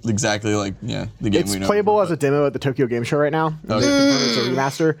like it looked exactly like the game It's we know. playable as a demo at the Tokyo Game Show right now. It's a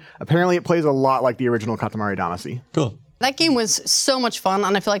remaster. Apparently, it plays a lot like the original Katamari Damacy. Cool. That game was so much fun,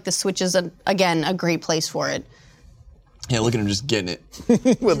 and I feel like the Switch is, again, a great place for it. Yeah, look at him just getting it. The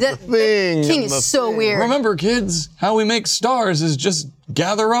thing King and the is so weird. Remember, kids, how we make stars is just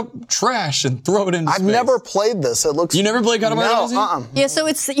gather up trash and throw it into I've space. never played this. It looks. You never played Katamari Damacy? No, Yeah, so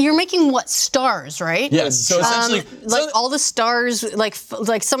you're making what, stars, right? Yes. So essentially, Like all the stars, like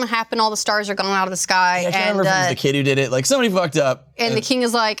something happened, all the stars are gone out of the sky, I can't and remember if it was the kid who did it. Like somebody fucked up. and the king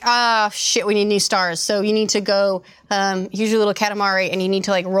is like, shit, we need new stars. So you need to go, here's your little Katamari, and you need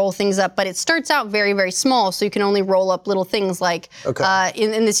to like roll things up. But it starts out very, very small, so you can only roll up little things like,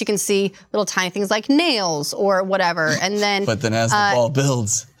 in this you can see little tiny things like nails or whatever. And then, But then as the ball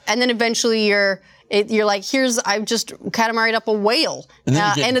builds, and then eventually you're like, I've just Katamari'd up a whale, And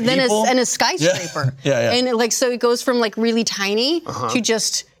then you get people? a skyscraper. Yeah. And so it goes from like really tiny to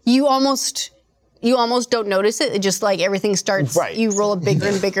just, you almost don't notice it. It just like everything starts, Right. you roll up bigger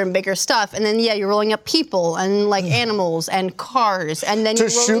and bigger and bigger stuff. And then, you're rolling up people and like animals and cars. And then To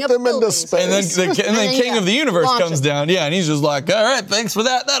you're rolling shoot up them into buildings. space. and then then, King of the Universe launch comes it. down. Yeah, and he's just like, all right, thanks for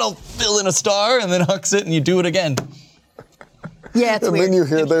that. That'll fill in a star, and then hucks it, and you do it again. Yeah, it's and weird. then you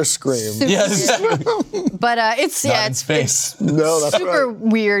hear their scream. Super Yeah, weird. exactly. But it's Not yeah, in it's space. No, that's super right.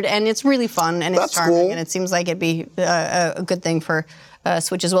 weird, and it's really fun, and it's That's charming, cool. and it seems like it'd be a good thing for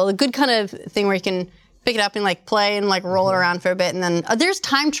Switch as well. A good kind of thing where you can pick it up and like play and like roll it around for a bit, and then there's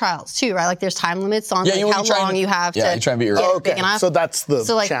time trials too, right? Like there's time limits on Yeah, like you how try long and- you have yeah, to you try and beat your get own. big Okay, enough. so that's the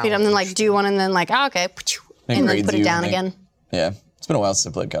so like you know, and then like challenge. do one and then like okay, and then grades put it you down and again. Yeah, it's been a while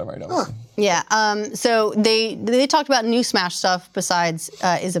since I played Katamari Damacy. Yeah. So they talked about new Smash stuff besides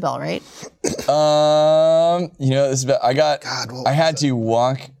Isabelle, right? You know, this is about, what I had to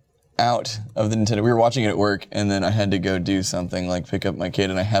walk out of the Nintendo. We were watching it at work, and then I had to go do something like pick up my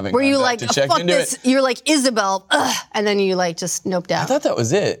kid, and I haven't. Were gone you back like, to check fuck into this? it. You're like Isabelle, and then you like just noped out. I thought that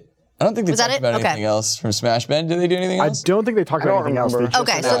was it. I don't think they Was that talked it? about Okay. anything else from Smash Band. Did they do anything I else? don't think they talked about don't anything else. They remember. just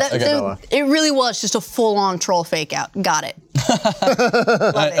Okay, so announced that so it really was just a full-on troll fake out. Got it.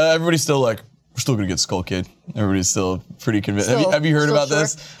 Everybody's still like, we're still gonna get Skull Kid. Everybody's still pretty convinced. Still- have you heard still about sure?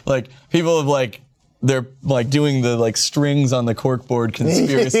 this? Like people have like. They're like doing the like strings on the corkboard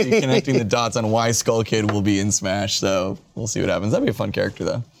conspiracy, connecting the dots on why Skull Kid will be in Smash. So we'll see what happens. That'd be a fun character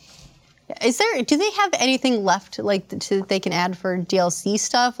though. Is there? Do they have anything left like that they can add for DLC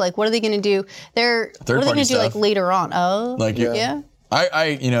stuff? Like, what are they going to do? What are they Third-party going to do like stuff. later on? Oh, Like yeah.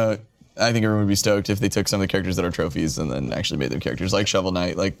 I think everyone would be stoked if they took some of the characters that are trophies and then actually made them characters like Shovel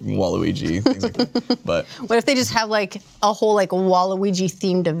Knight, like Waluigi, things like that. But What if they just have like a whole like Waluigi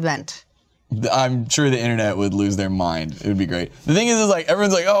themed event? I'm sure the internet would lose their mind. It would be great. The thing is like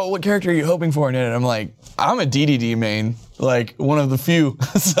everyone's like, oh, what character are you hoping for in it? And I'm like, I'm a DDD main, like one of the few.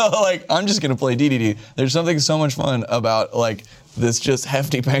 So like, I'm just gonna play DDD. There's something so much fun about like this just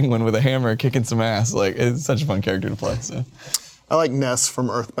hefty penguin with a hammer kicking some ass. Like it's such a fun character to play. So I like Ness from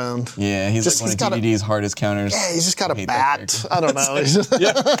Earthbound. yeah, he's Just- like one he's of got a- DDD's hardest counters. Yeah, he's just got I a hate that bat. character. I don't know. He's just-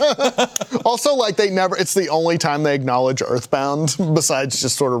 Also, like it's the only time they acknowledge Earthbound besides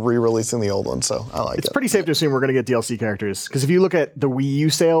just sort of re-releasing the old one. So I like It's it. pretty safe to assume we're going to get DLC characters. Because if you look at the Wii U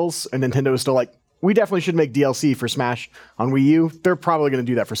sales, and Nintendo is still like, we definitely should make DLC for Smash on Wii U, they're probably going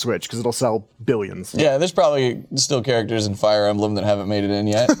to do that for Switch because it'll sell billions. Yeah, there's probably still characters in Fire Emblem that haven't made it in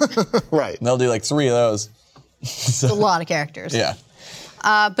yet. Right. They'll do like 3 of those. It's a lot of characters. Yeah.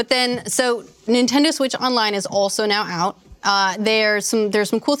 But then, so Nintendo Switch Online is also now out. There's some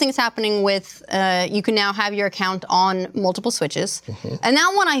cool things happening with you can now have your account on multiple Switches, and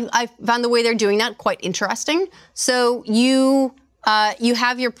that one I found the way they're doing that quite interesting. So you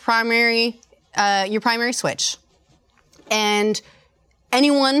have your primary Switch, and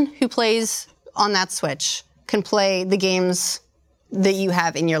anyone who plays on that Switch can play the games that you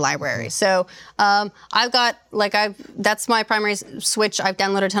have in your library. So that's my primary Switch. I've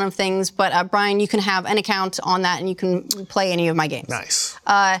downloaded a ton of things, but Brian, you can have an account on that and you can play any of my games. Nice.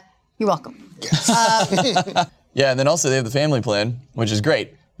 You're welcome. Yeah, and then also they have the family plan, which is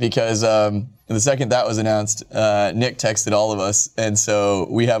great because the second that was announced, Nick texted all of us, and so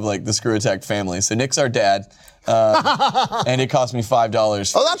we have like the Screw Attack family. So Nick's our dad, and it cost me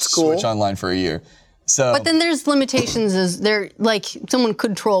 $5 Oh, that's cool. Switch Online for a year. So But then there's limitations. Like someone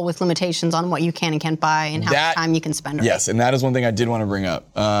could troll with limitations on what you can and can't buy and how much time you can spend on yes, and that is one thing I did want to bring up.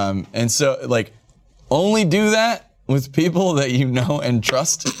 And so like only do that with people that you know and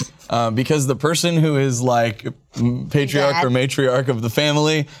trust. Because the person who is like patriarch Dad. or matriarch of the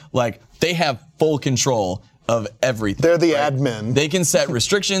family, like they have full control of everything. They're the admin. They can set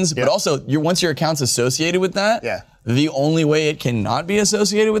restrictions, but also once your account's associated with that, Yeah. the only way it cannot be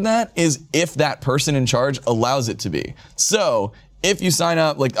associated with that is if that person in charge allows it to be. So if you sign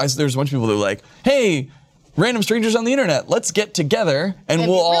up, like there's a bunch of people that are like, hey, random strangers on the internet, let's get together and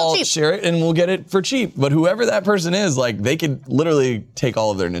we'll real all cheap. share it and we'll get it for cheap. But whoever that person is, like they could literally take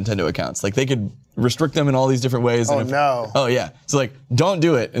all of their Nintendo accounts. Like they could restrict them in all these different ways. Oh, and no. Oh yeah. So like don't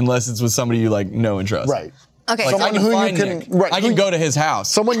do it unless it's with somebody you like know and trust. Right. Okay. Like, so- I can who you find can- Nick. right, I who can you- go to his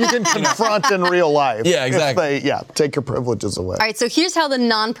house. Someone you can confront in real life. Yeah, exactly. If they, take your privileges away. All right, so here's how the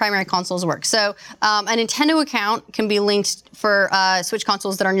non-primary consoles work. So a Nintendo account can be linked for Switch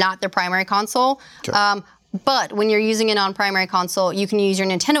consoles that are not their primary console. Sure. But when you're using a non-primary console, you can use your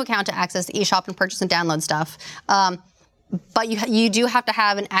Nintendo account to access the eShop and purchase and download stuff. But you do have to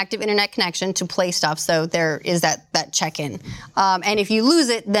have an active internet connection to play stuff, so there is that check-in. And if you lose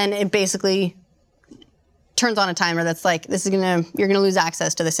it, then it basically turns on a timer that's like, you're gonna lose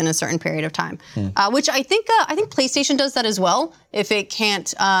access to this in a certain period of time. Which I think PlayStation does that as well. If it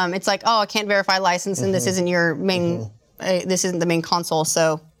can't, it's like, oh, I can't verify license, and this isn't your main, this isn't the main console,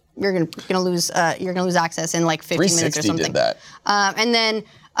 so you're gonna lose access in like 15 minutes or 360 something. did that. And then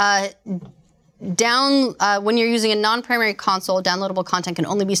when you're using a non-primary console, downloadable content can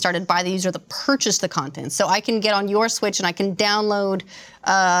only be started by the user that purchased the content. So I can get on your Switch and I can download,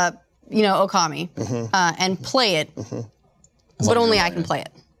 Okami and play it, but only I can play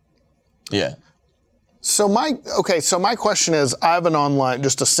it. Yeah. So my question is, I have an online,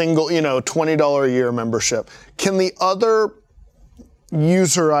 just a single, $20 a year membership. Can the other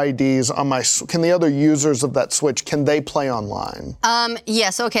user IDs on can the other users of that Switch, can they play online?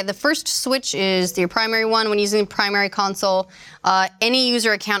 Yes. Okay. The first Switch is your primary one. When using the primary console, any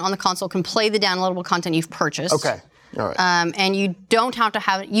user account on the console can play the downloadable content you've purchased. Okay. All right. And you don't have to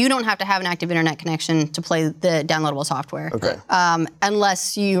have an active internet connection to play the downloadable software. Okay.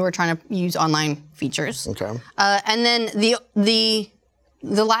 Unless you are trying to use online features. Okay. And then the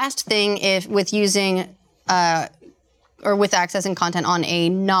last thing, with using or with accessing content on a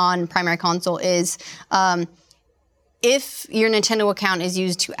non-primary console, is if your Nintendo account is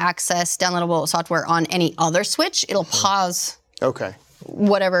used to access downloadable software on any other Switch, it'll pause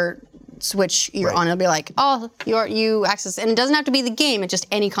whatever Switch you're on. It'll be like, oh, you access, and it doesn't have to be the game, it's just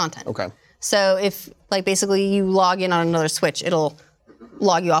any content. Okay. So if basically you log in on another Switch, it'll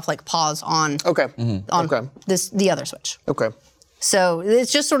log you off, pause on the other Switch. Okay. So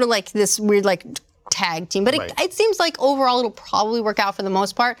it's just sort of like this weird tag team, but it seems like overall it'll probably work out for the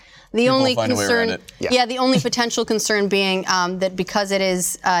most part. The only concern, the only potential concern being that because it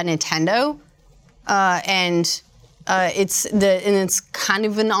is Nintendo, and it's kind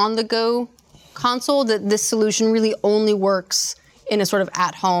of an on-the-go console, that this solution really only works in a sort of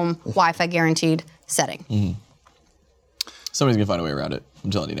at-home Wi-Fi guaranteed setting. Mm-hmm. Somebody's gonna find a way around it.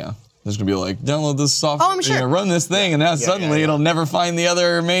 I'm telling you now. There's gonna be download this software, I'm sure. run this thing, and now suddenly it'll never find the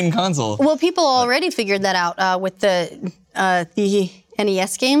other main console. Well, people already figured that out with the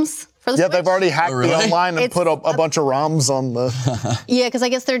NES games for the Switch. They've already hacked the online and put a bunch of ROMs on the. Yeah, because I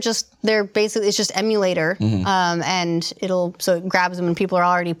guess they're basically, it's just emulator, and it grabs them, and people are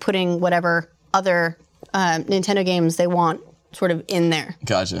already putting whatever other Nintendo games they want sort of in there.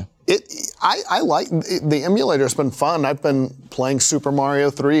 Gotcha. I like the emulator's been fun. I've been playing Super Mario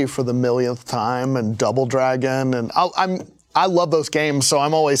 3 for the millionth time, and Double Dragon, and I love those games, so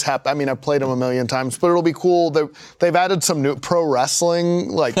I'm always happy. I mean, I've played them a million times, but it'll be cool. They've added some new pro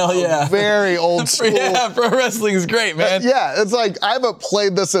wrestling, very old school. Yeah, pro wrestling is great, man. It's I haven't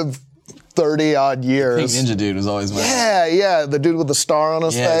played this in 30-odd years. Pink Ninja Dude was always my the dude with the star on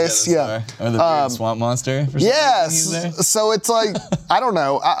his face. Or the weird swamp monster. Yes. So it's I don't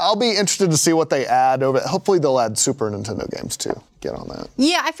know. I'll be interested to see what they add over. Hopefully they'll add Super Nintendo games too. Get on that.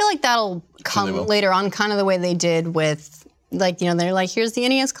 Yeah, I feel like that'll come later on, kind of the way they did with. They're here's the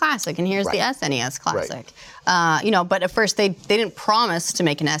NES Classic and here's the SNES Classic. But at first they didn't promise to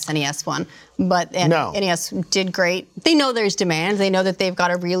make an SNES one, but NES did great. They know there's demand. They know that they've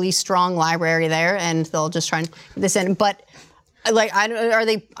got a really strong library there, and they'll just try and put this in. But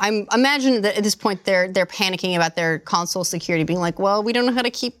I'm imagining that at this point they're panicking about their console security, being well, we don't know how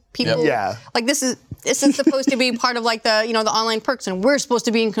to keep people. Yeah. This is supposed to be part of the online perks, and we're supposed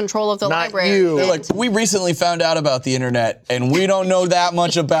to be in control of the library. You. They're we recently found out about the internet, and we don't know that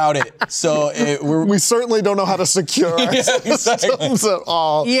much about it. So we certainly don't know how to secure our systems at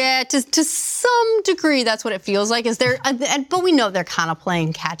all. Yeah, to some degree, that's what it feels like. But we know they're kind of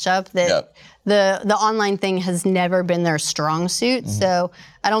playing catch up. That the online thing has never been their strong suit. Mm-hmm. So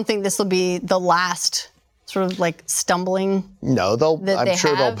I don't think this will be the last sort of stumbling. No, I'm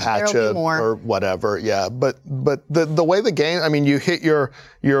sure they'll patch it or whatever. Yeah, but the way the game, I mean, you hit your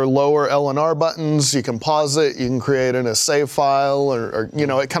lower L and R buttons, you can pause it, you can create in a save file, or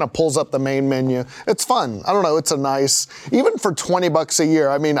it kind of pulls up the main menu. It's fun. I don't know. It's a nice, even for $20 a year.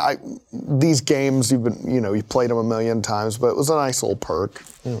 I mean, these games you've played them a million times, but it was a nice little perk.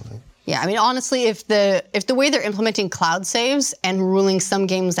 Yeah, I mean, honestly, if the way they're implementing cloud saves and ruling some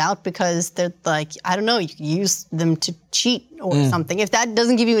games out because they're I don't know, you can use them to cheat or something. If that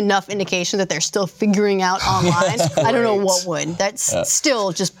doesn't give you enough indication that they're still figuring out online, I don't know what would. That's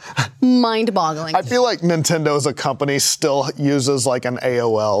still just mind-boggling. I feel like Nintendo as a company still uses an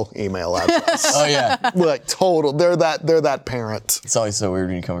AOL email address. Oh yeah. Total. They're that parent. It's always so weird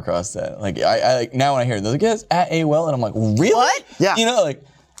when you come across that. I now when I hear it, they're yes, at AOL, and I'm like, really? What? Yeah.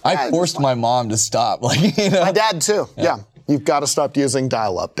 I forced my mom to stop. My dad too. Yeah. You've got to stop using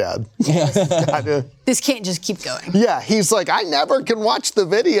dial-up, Dad. This can't just keep going. Yeah, he's I never can watch the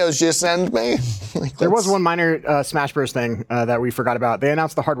videos you send me. There was one minor Smash Bros. Thing that we forgot about. They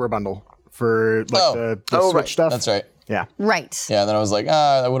announced the hardware bundle for the Switch stuff. That's right. Yeah. Right. Yeah, and then I was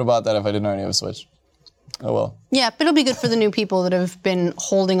I would have bought that if I didn't already have a Switch. Oh well. Yeah, but it'll be good for the new people that have been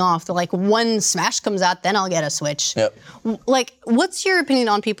holding off. They're like, when Smash comes out, then I'll get a Switch. Yep. Like, what's your opinion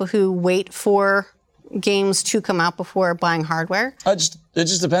on people who wait for games to come out before buying hardware? It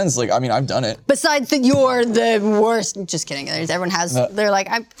just depends. Like, I mean, I've done it. Besides that, you're the worst. Just kidding. Everyone has. They're like,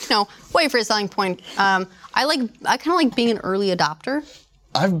 wait for a selling point. I kind of like being an early adopter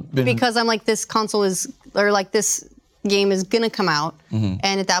I've been because I'm like, this console is, or like this game is gonna come out,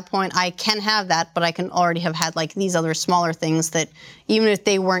 and at that point I can have that, but I can already have had like these other smaller things that even if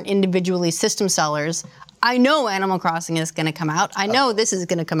they weren't individually system sellers, I know Animal Crossing is gonna come out. I know this is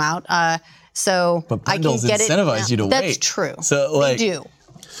gonna come out. So But I can bundles get it. incentivize you to That's wait. true. So, like, they do.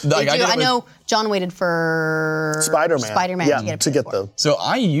 Like, They do. I with- know John waited for Spider-Man. Yeah, to get the. So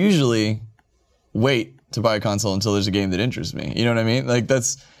I usually wait to buy a console until there's a game that interests me. You know what I mean? Like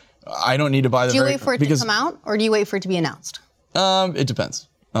I don't need to buy the. Do you very- wait for it because, to come out, or do you wait for it to be announced? It depends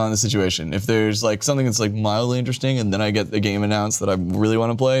on the situation. If there's like something that's like mildly interesting, and then I get the game announced that I really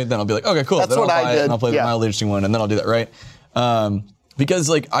want to play, then I'll be like, okay, cool. That's then what I'll I buy it did, and I'll play yeah. the mildly interesting one, and then I'll do that, right? Because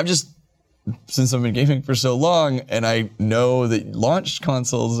like since I've been gaming for so long, and I know that launch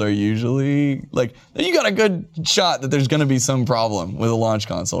consoles are usually like, you got a good shot that there's going to be some problem with a launch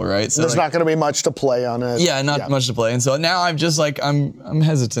console, right? So There's like, not going to be much to play on it. yeah, not much to play. And so now I'm just like, I'm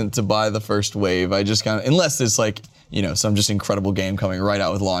hesitant to buy the first wave. I just kind of, unless there's like, some just incredible game coming right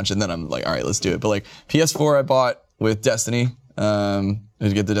out with launch, and then I'm like, all right, let's do it. But like PS4 I bought with Destiny, to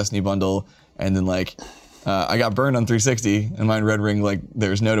get the Destiny bundle, and then like, I got burned on 360, and mine Red Ring, like,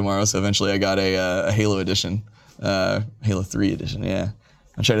 there's no tomorrow, so eventually I got a Halo edition, Halo 3 edition, yeah.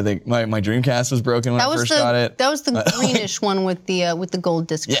 I'm trying to think, my Dreamcast was broken when I first got it. That was the greenish one with the gold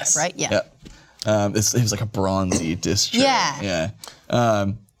disc, Yes. right? Yeah. It was like a bronzy disc tray. Yeah. Yeah.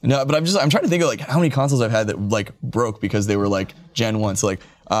 No, but I'm trying to think of like how many consoles I've had that like broke because they were like Gen 1. So like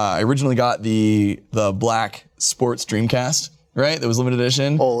I originally got the black sports Dreamcast, right? That was limited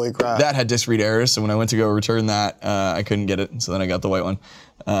edition. Holy crap. That had disc read errors, so when I went to go return that, I couldn't get it. So then I got the white one.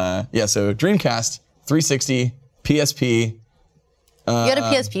 So Dreamcast, 360, PSP. You had a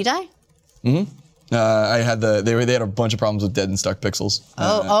PSP die? I had they had a bunch of problems with dead and stuck pixels.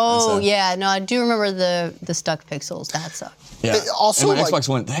 Yeah. No, I do remember the stuck pixels. That sucked. Yeah. Also, and my like- Xbox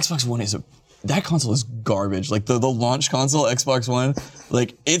One, the Xbox One that console is garbage. Like the launch console, Xbox One,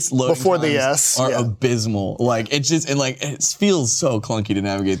 like its loading Before the times S, are yeah. abysmal. Like it feels so clunky to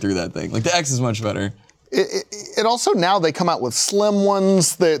navigate through that thing. Like the X is much better. It also now they come out with slim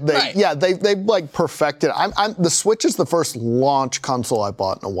ones. Right. They've like perfected. The Switch is the first launch console I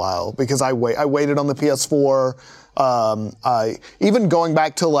bought in a while because I waited on the PS4. Even going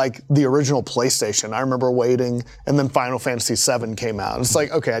back to like the original PlayStation, I remember waiting, and then Final Fantasy VII came out. It's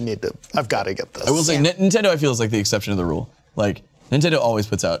like, okay, I've got to get this. I will say Nintendo, I feel, is like the exception to the rule. Like Nintendo always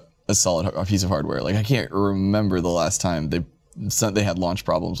puts out a solid piece of hardware. Like I can't remember the last time they had launch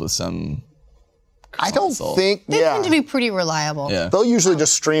problems with some. I don't console. think. They Yeah. tend to be pretty reliable. Yeah. They'll usually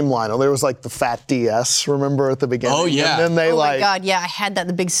just streamline. There was like the Fat DS, remember at the beginning? Oh, yeah. And then they Oh like. my God, yeah, I had that,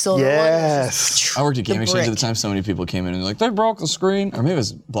 the big silver Yes. I worked at Game Exchange at the brick. time. So many people came in and like they broke the screen, or maybe it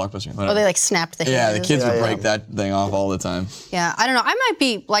was Blockbuster. one. Oh, they like snapped the Yeah, the hinges. kids would yeah. break that thing off all the time. Yeah, I don't know. I might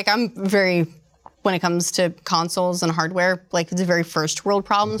be like, I'm very, when it comes to consoles and hardware, like it's very first world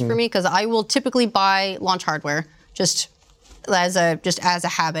problems for me because I will typically buy launch hardware just as a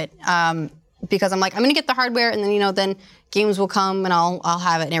habit. Because I'm like, I'm gonna get the hardware, and then then games will come, and I'll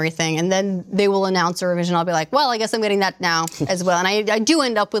have it and everything, and then they will announce a revision. I'll be like, well, I guess I'm getting that now as well, and I do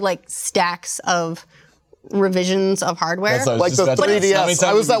end up with like stacks of revisions of hardware. That's what I was Like just the about to ask. How many 3DS. times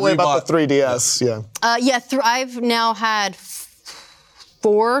I was have that you way about rebought- the 3DS. Yeah. I've now had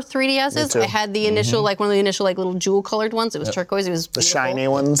 4 3DSs. too. I had the initial, like one of the initial like little jewel colored ones. It was turquoise. It was The shiny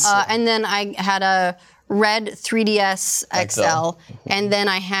ones. And then I had a red 3DS XL, and then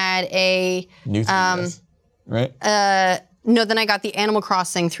I had a New 3DS, right? no. Then I got the Animal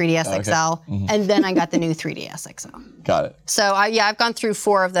Crossing 3DS XL, and then I got the new 3DS XL. Got it. So I've gone through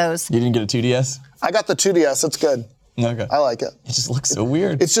 4 of those. You didn't get a 2DS? I got the 2DS. It's good. Okay. I like it. It just looks so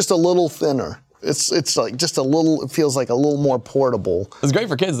weird. It's just a little thinner. It's like just a little. It feels like a little more portable. It's great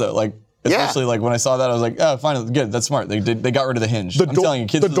for kids though. Like especially like when I saw that, I was like, oh, fine, good. That's smart. They got rid of the hinge. I'm telling you,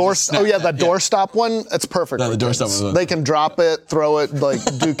 kids. The will door. just snap Oh yeah, that. the doorstop one. It's perfect. No, for the doorstop kids. one was- They can drop it, throw it, like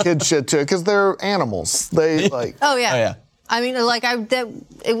do kid shit too, because they're animals. They like. Oh yeah. Oh yeah. I mean, like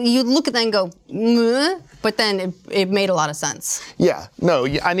you look at that and go, meh, but then it made a lot of sense. Yeah, no,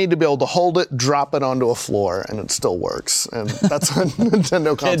 I need to be able to hold it, drop it onto a floor, and it still works. And that's what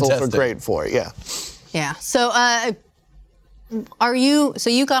Nintendo consoles are tested. great for. Yeah. Yeah. So so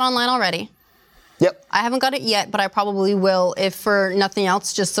you got online already? Yep. I haven't got it yet, but I probably will, if for nothing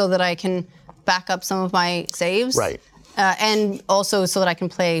else, just so that I can back up some of my saves. Right. And also so that I can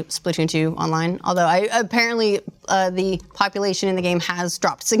play Splatoon 2 online. Although apparently the population in the game has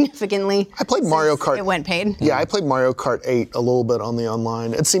dropped significantly. I played Mario Kart. It went paid. Yeah, I played Mario Kart 8 a little bit on the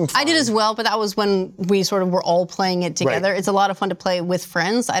online. It seemed fun. I did as well, but that was when we sort of were all playing it together. Right. It's a lot of fun to play with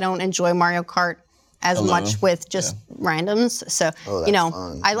friends. I don't enjoy Mario Kart as much with just randoms. So, you know,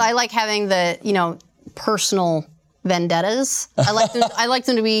 fun. I like having the, personal vendettas. I like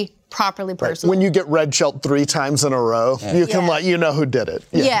them to be properly personal. When you get red shelled 3 times in a row, you can you know who did it.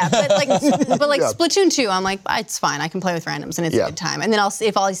 Yeah, but like Splatoon 2, I'm like, it's fine. I can play with randoms and it's a good time. And then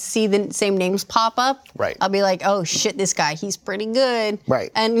if I see the same names pop up, I'll be like, oh shit, this guy, he's pretty good.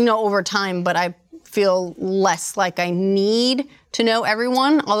 Right. And over time, but I feel less like I need to know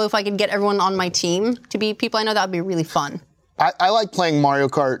everyone. Although if I could get everyone on my team to be people I know, that would be really fun. I like playing Mario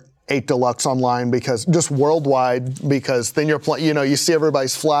Kart 8 Deluxe online because just worldwide, because then you're playing, you see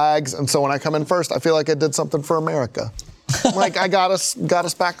everybody's flags, and so when I come in first, I feel like I did something for America. Like I got us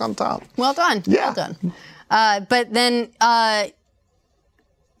back on top. Well done. Yeah. Well done. But then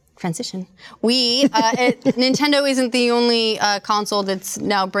transition. Nintendo isn't the only console that's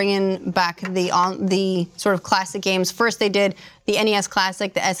now bringing back the sort of classic games. First they did the NES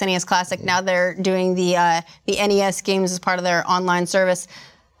Classic, the SNES Classic. Now they're doing the NES games as part of their online service.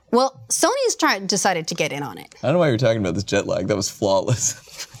 Well, Sony's decided to get in on it. I don't know why you're talking about this jet lag. That was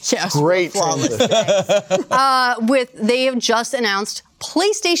flawless. Yes, Great flawless. They have just announced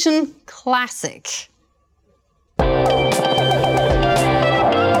PlayStation Classic. All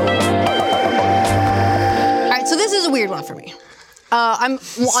right, so this is a weird one for me. On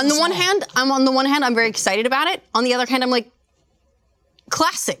the one hand, I'm very excited about it. On the other hand, I'm like,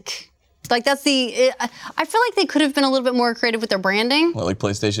 classic. Like I feel like they could have been a little bit more creative with their branding. What, like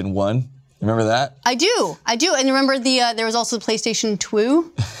PlayStation 1? Remember that? I do. And remember there was also the PlayStation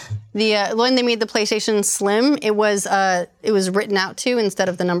 2. When they made the PlayStation Slim, it was written out 2 instead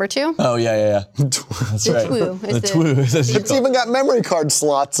of the number 2. Oh yeah. That's right. Twoo. The Twoo. It's even got memory card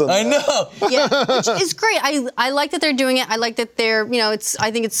slots in I there. know. Yeah, which is great. I like that they're doing it. I like that they're,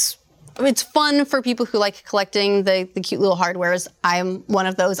 I think it's fun for people who like collecting the cute little hardwares. I'm one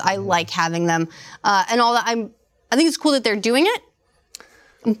of those. I like having them and all that. I think it's cool that they're doing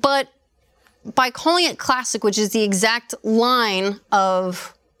it, but by calling it classic, which is the exact line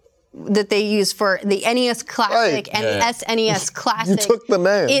that they use for the NES Classic and the SNES Classic. You took the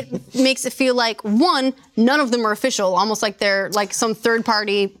name. It makes it feel like, one, none of them are official, almost like they're like some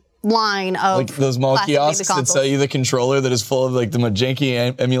third-party line of like those mall classic kiosks baby that consoles. sell you the controller that is full of like the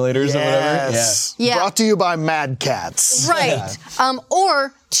janky emulators or whatever. Yeah. Brought to you by Mad Cats. Right.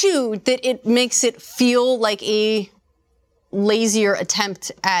 Or two, that it makes it feel like a lazier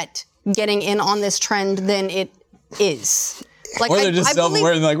attempt at getting in on this trend than it is. Like, Or they're just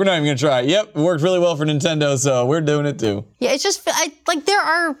self-aware and like, we're not even gonna try it. Yep, it worked really well for Nintendo, so we're doing it too. Yeah, it's just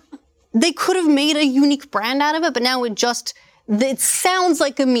they could have made a unique brand out of it, but now it sounds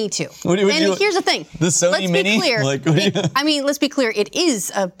like a Me Too. Here's the thing. The Sony let's Mini? Be clear. Like, let's be clear. It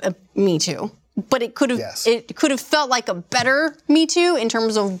is a Me Too, but it could have felt like a better Me Too in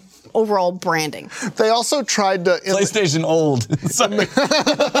terms of overall branding. They also tried to PlayStation old. Sorry.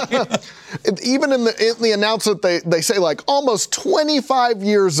 Even in the announcement, they say like almost 25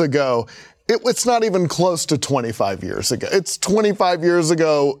 years ago. It's not even close to 25 years ago. It's 25 years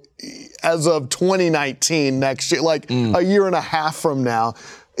ago as of 2019 next year, like a year and a half from now.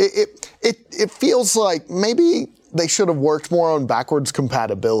 It feels like maybe they should have worked more on backwards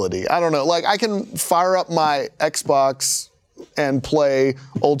compatibility. I don't know. Like I can fire up my Xbox and play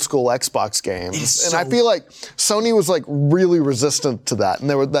old school Xbox games. And I feel like Sony was like really resistant to that. And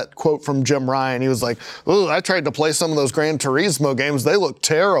there was that quote from Jim Ryan. He was like, "Ooh, I tried to play some of those Gran Turismo games. They look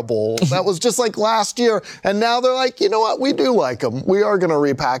terrible." That was just like last year. And now they're like, you know what? We do like them. We are going to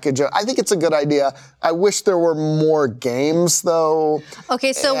repackage it. I think it's a good idea. I wish there were more games though.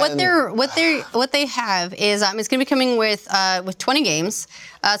 Okay, so what they have is it's going to be coming with 20 games.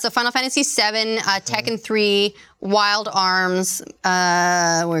 So Final Fantasy VII, Tekken 3, Wild Arms,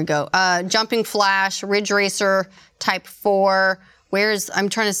 where we go? Jumping Flash, Ridge Racer, Type 4. I'm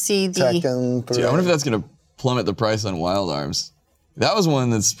trying to see the Tekken 3. Dude, I wonder if that's gonna plummet the price on Wild Arms. That was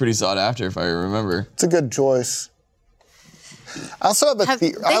one that's pretty sought after, if I remember. It's a good choice. I also have a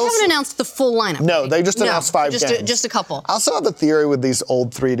They haven't announced the full lineup. No, they just announced 5 games. Just a couple. I also have a theory with these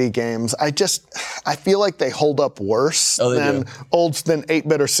old 3D games. I feel like they hold up worse than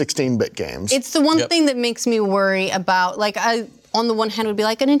 8-bit or 16-bit games. It's the one thing that makes me worry about, like, on the one hand would be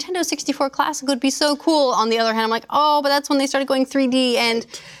like, a Nintendo 64 Classic would be so cool. On the other hand, I'm like, oh, but that's when they started going 3D, and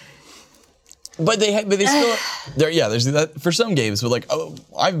But they still there's that for some games, but like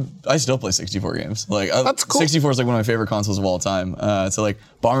I still play 64 games. Like That's cool. 64 is like one of my favorite consoles of all time. So like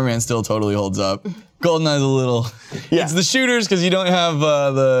Bomberman still totally holds up. GoldenEye's a little, it's the shooters because you don't have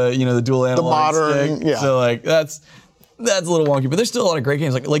the dual analog modern, stick. So like that's a little wonky, but there's still a lot of great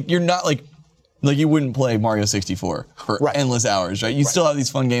games. Like you're not like you wouldn't play Mario 64 for endless hours, right? You still have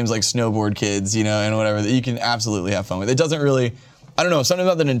these fun games like Snowboard Kids, and whatever that you can absolutely have fun with. It doesn't really, I don't know, something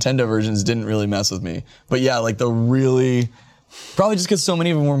about the Nintendo versions didn't really mess with me. But yeah, like probably just because so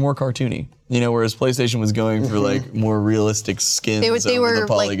many of them were more cartoony, whereas PlayStation was going for like more realistic skins They were the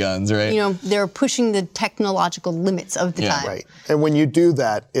polygons, like, right? They were pushing the technological limits of the time. Right. And when you do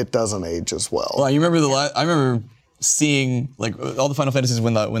that, it doesn't age as well. Well, you remember I remember seeing like all the Final Fantasies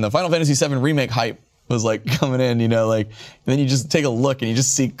when the Final Fantasy VII remake hype was like coming in, and then you just take a look and you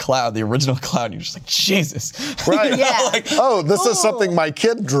just see Cloud, the original Cloud, and you're just like, Jesus. Right. Yeah. This is something my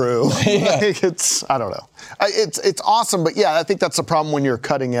kid drew. Like, I don't know. It's awesome, but yeah, I think that's the problem when you're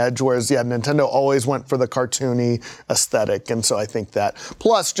cutting edge, whereas Nintendo always went for the cartoony aesthetic, and so I think that.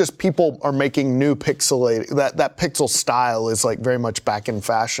 Plus, just people are making new pixelated, that pixel style is like very much back in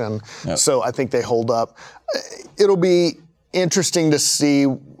fashion, so I think they hold up. It'll be interesting to see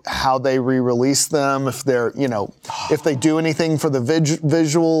how they re-release them, if they're, if they do anything for the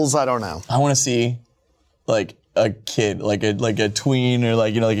visuals. I don't know. I want to see like a kid, like a tween, or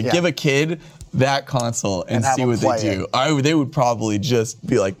give a kid that console and see what they do. They would probably just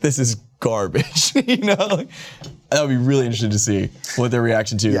be like, this is garbage. That would be really interesting to see what their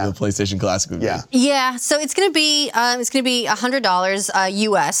reaction to the PlayStation Classic would be. Yeah, so it's gonna be $100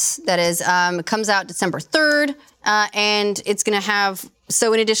 US. That is, it comes out December 3rd, and it's gonna have.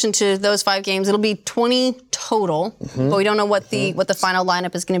 So in addition to those 5 games, it'll be 20 total, but we don't know what the final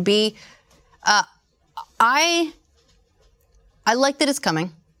lineup is gonna be. I like that it's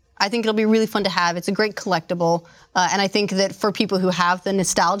coming. I think it'll be really fun to have. It's a great collectible, and I think that for people who have the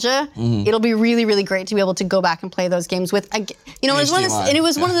nostalgia, it'll be really, really great to be able to go back and play those games with. It was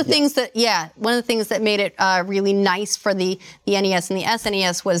one of the things that made it really nice for the NES and the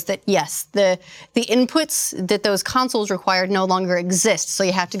SNES was that yes, the inputs that those consoles required no longer exist. So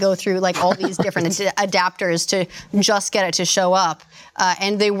you have to go through like all these different adapters to just get it to show up,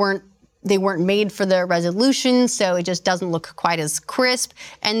 and they weren't made for the resolution, so it just doesn't look quite as crisp.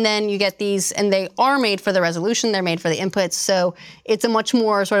 And then you get these, and they are made for the resolution, they're made for the inputs, so it's a much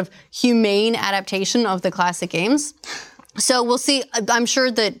more sort of humane adaptation of the classic games. So we'll see. I'm sure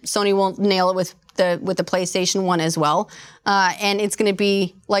that Sony will nail it with the PlayStation 1 as well. And it's gonna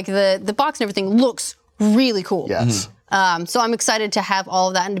be, like the box and everything looks really cool. Yes. So I'm excited to have all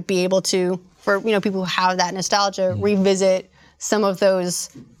of that and to be able to, for people who have that nostalgia, revisit some of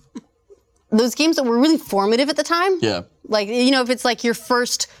those games that were really formative at the time. Yeah. Like, if it's like your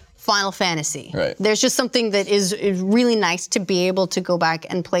first Final Fantasy. Right. There's just something that is really nice to be able to go back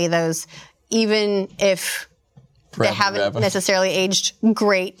and play those, even if they haven't necessarily aged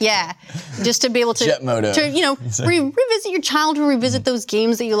great. Yeah. Just to be able to, revisit your childhood, revisit those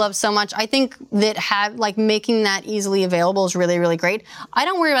games that you love so much. I think that making that easily available is really, really great. I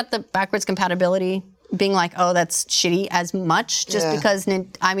don't worry about the backwards compatibility being like, oh, that's shitty as much, just because,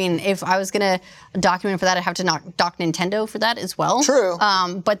 if I was going to document for that, I'd have to dock Nintendo for that as well. True.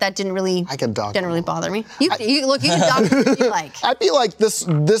 But that didn't really bother me. You can document what you like. I feel like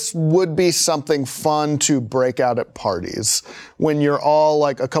this would be something fun to break out at parties when you're all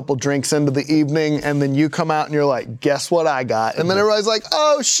like a couple drinks into the evening, and then you come out and you're like, guess what I got? And then everybody's like,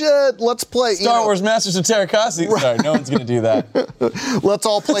 oh shit, let's play Star Wars Masters of Terrakasi. Right. Sorry, no one's going to do that. Let's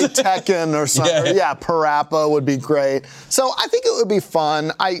all play Tekken or something. Yeah, Parappa would be great. So I think it would be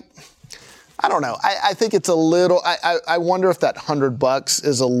fun. I don't know. I think it's a little. I wonder if that $100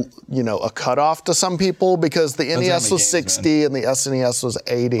 is a cutoff to some people, because the NES was $60 and the SNES was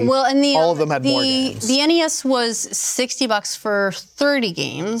 $80. Well, and all of them had more games. The NES was $60 for 30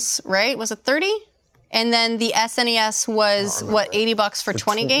 games, right? Was it 30? And then the SNES was $80 for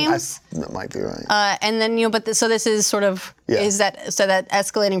 20 games? That might be right. And then so this is sort of that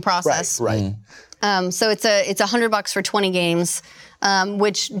escalating process. Right. So it's $100 for 20 games,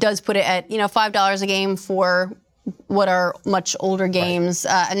 which does put it at $5 a game for what are much older games,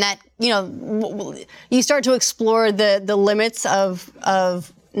 and that you start to explore the limits of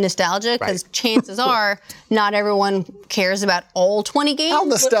nostalgia, because chances are not everyone cares about all 20 games. How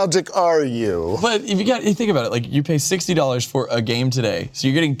nostalgic are you? But if you think about it, like you pay $60 for a game today, so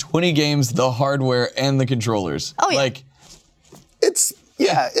you're getting 20 games, the hardware and the controllers. Oh yeah. Like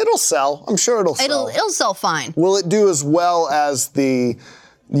it'll sell. I'm sure it'll sell. It'll sell fine. Will it do as well as the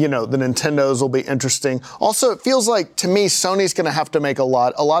The Nintendos will be interesting. Also, it feels like to me Sony's going to have to make a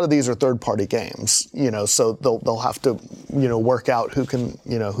lot of these are third-party games, so they'll have to, work out who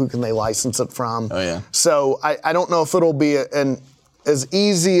can they license it from. Oh yeah. So I don't know if it'll be as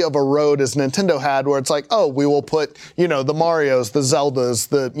easy of a road as Nintendo had, where it's like, oh, we will put, the Marios, the Zeldas,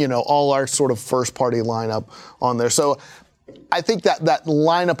 all our sort of first-party lineup on there. So I think that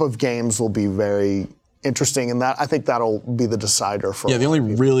lineup of games will be very interesting, and I think that'll be the decider for. Yeah, the only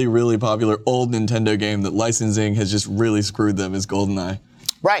really, really popular old Nintendo game that licensing has just really screwed them is GoldenEye.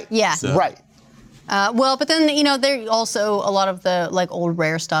 Right. Yeah. So- Right. But then there also a lot of the like old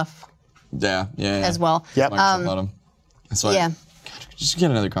Rare stuff Yeah. as well. Yep. Microsoft bought 'em. That's why. Yeah. Just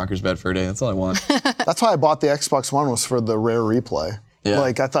get another Conker's Bad Fur Day. That's all I want. That's why I bought the Xbox One, was for the Rare replay. Yeah.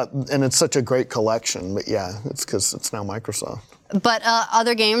 I thought, and it's such a great collection. But yeah, it's because it's now Microsoft. But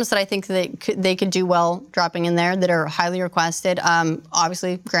other games that I think that they could do well dropping in there that are highly requested,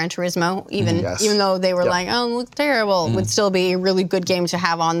 obviously Gran Turismo, even though they were like, oh, it looks terrible, would still be a really good game to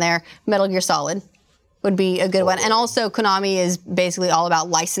have on there. Metal Gear Solid would be a good one. And also Konami is basically all about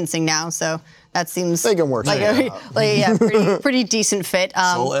licensing now, so that seems They can work like it a pretty decent fit.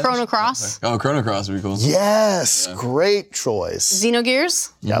 Soul Edge? Chrono Cross, Oh, Chrono Cross would be cool. Yes, great choice.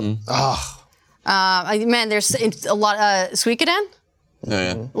 Xenogears. Yep. Oh, Man, there's a lot. Suikoden. Oh,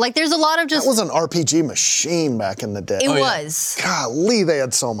 yeah. Like, there's a lot of just. that was an RPG machine back in the day. It yeah. was. Golly, they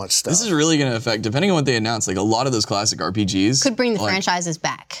had so much stuff. This is really going to affect, depending on what they announce, like a lot of those classic RPGs. Could bring the like, franchises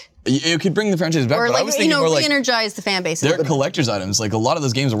back. It could bring the franchise back, Or but I was thinking more like re-energize the fan base. they're collector's items. Like a lot of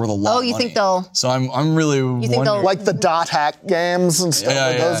those games are worth a lot. Oh, of you money. think they'll- So I'm really think they'll- wondering. like the dot hack games and stuff Yeah,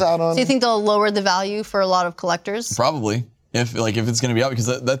 that yeah. goes out on. Do you think they'll lower the value for a lot of collectors? Probably. If it's going to be out, because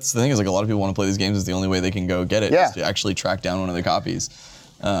that's the thing is like a lot of people want to play these games. It's the only way they can go get it Yeah. is to actually track down one of the copies.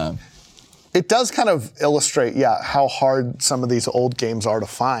 It does kind of illustrate, how hard some of these old games are to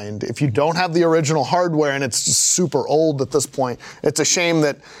find. If you don't have the original hardware and it's just super old at this point, it's a shame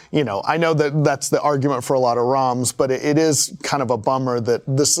that, I know that that's the argument for a lot of ROMs, but it is kind of a bummer that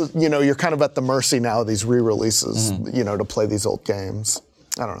this is, you're kind of at the mercy now of these re-releases, to play these old games.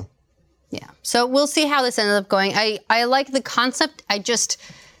 I don't know. Yeah. So we'll see how this ends up going. I like the concept.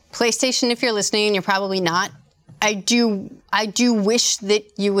 PlayStation, if you're listening, and you're probably not, I do wish that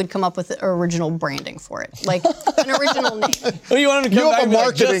you would come up with original branding for it, like an original name. Oh, you want them to come back and be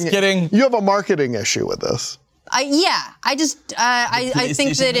like, just kidding. You have a marketing issue with this. I think that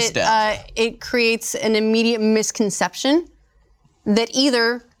PlayStation it creates an immediate misconception that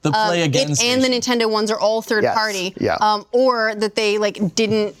either The Play Again it and the Nintendo ones are all third Yes, party, yeah. or that they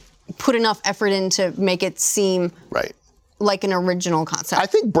didn't put enough effort in to make it seem Right. like an original concept. I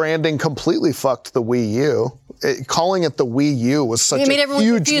think branding completely fucked the Wii U. Calling it the Wii U was such It made a everyone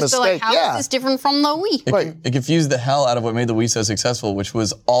huge confused. mistake. They're like, how is this different from the Wii? Right. It confused the hell out of what made the Wii so successful, which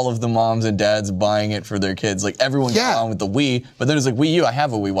was all of the moms and dads buying it for their kids. Like everyone got on with the Wii, but then it's like, Wii U, I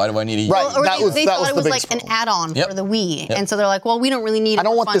have a Wii. Why do I need a Wii? Right. Or That they thought it the was like biggest an problem. add-on Yep. for the Wii, Yep. and so they're like, well, we don't really need it. I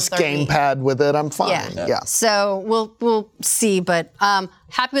don't We're want fine this with our Wii. gamepad with it. I'm fine. Yeah. So we'll see, but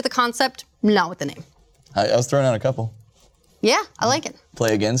happy with the concept, not with the name. I was throwing out a couple. Yeah, I like it.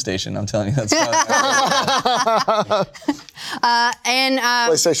 Play Again Station, I'm telling you, that's fun. And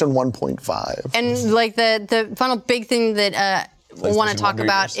PlayStation 1.5. and like the final big thing that I want to PlayStation talk Wonder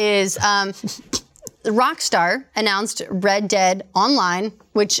about Years. is Rockstar announced Red Dead Online,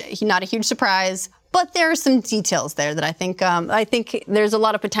 which not a huge surprise. But there are some details there that I think there's a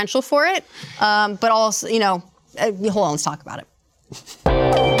lot of potential for it. But also, hold on, let's talk about it.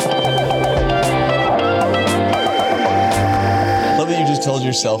 Love that you just told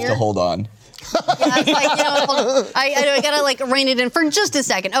yourself to hold on. Yeah, it's like, I gotta rein it in for just a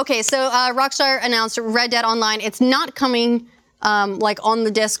second. Okay, so Rockstar announced Red Dead Online. It's not coming on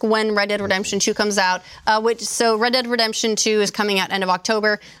the disc when Red Dead Redemption 2 comes out. So Red Dead Redemption 2 is coming out end of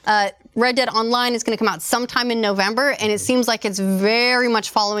October. Red Dead Online is going to come out sometime in November, and it seems like it's very much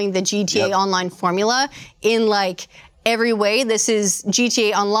following the GTA Online formula in every way. This is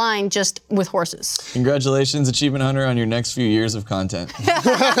GTA Online just with horses. Congratulations, Achievement Hunter, on your next few years of content. So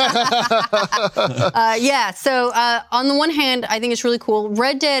on the one hand, I think it's really cool.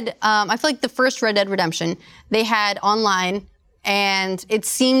 Red Dead, I feel like the first Red Dead Redemption, they had online, and it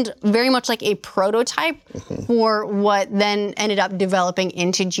seemed very much like a prototype for what then ended up developing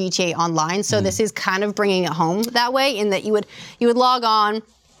into GTA Online. So this is kind of bringing it home that way, in that you would log on,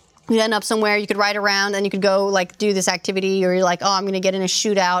 you'd end up somewhere, you could ride around, and you could go do this activity, or you're like, oh, I'm going to get in a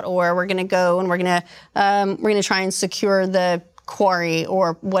shootout, or we're going to go and we're going to try and secure the quarry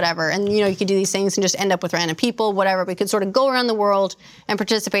or whatever. And you could do these things and just end up with random people, whatever. We could sort of go around the world and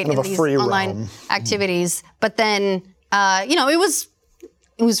participate in these free online roam. activities. But then,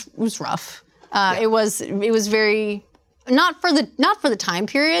 it was rough. It was very not for the time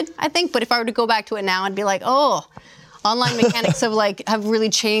period, I think, but if I were to go back to it now, I'd be like, oh, online mechanics have really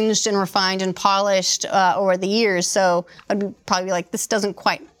changed and refined and polished over the years. So I'd probably be like, this doesn't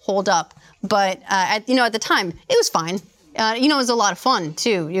quite hold up. But at the time, it was fine. It was a lot of fun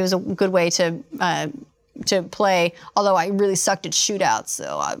too. It was a good way to play. Although I really sucked at shootouts,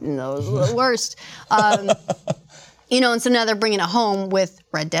 so it was the worst. And so now they're bringing it home with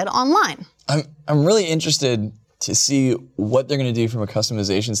Red Dead Online. I'm really interested to see what they're going to do from a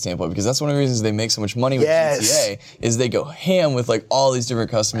customization standpoint, because that's one of the reasons they make so much money with GTA is they go ham with like all these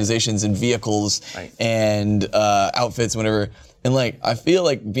different customizations and vehicles and outfits and whatever. And like I feel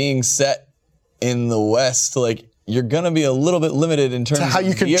like being set in the West, like you're gonna be a little bit limited in terms of how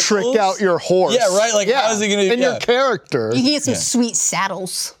you can vehicles. Trick out your horse. Yeah, right. Like how is he gonna? And your character. You can get some sweet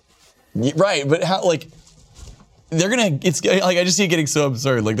saddles. Right, but how like. They're gonna, it's like, I just see it getting so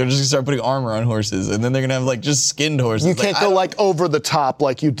absurd. Like, they're just gonna start putting armor on horses, and then they're gonna have, like, just skinned horses. You can't go, like, over the top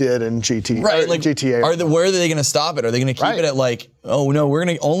like you did in GTA. Right, like, GTA. Where are they gonna stop it? Are they gonna keep it at, like, oh, no,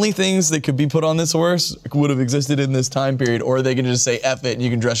 only things that could be put on this horse would have existed in this time period, or are they gonna just say, F it, and you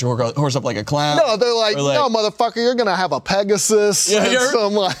can dress your horse up like a clown? No, they're like, no, motherfucker, you're gonna have a Pegasus and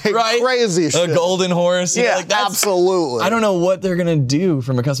some, like, crazy shit. A golden horse. Yeah, like, absolutely. I don't know what they're gonna do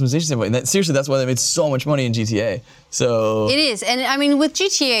from a customization standpoint. And seriously, that's why they made so much money in GTA. So it is, and I mean with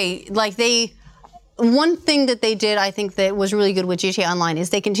GTA, like one thing that they did, I think that was really good with GTA Online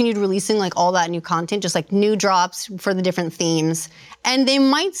is they continued releasing like all that new content, just like new drops for the different themes, and they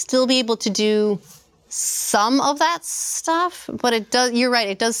might still be able to do some of that stuff, but it does. You're right.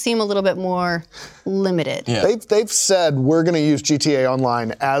 It does seem a little bit more limited. Yeah. They've said we're going to use GTA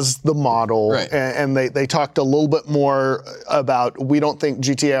Online as the model, and they talked a little bit more about we don't think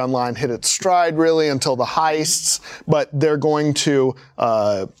GTA Online hit its stride really until the heists, but they're going to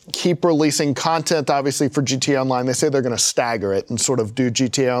keep releasing content. Obviously for GTA Online, they say they're going to stagger it and sort of do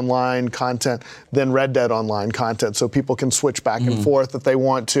GTA Online content, then Red Dead Online content, so people can switch back and forth if they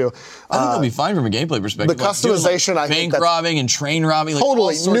want to. I think they'll be fine from a gameplay perspective. The customization, I think, bank robbing and train robbing, like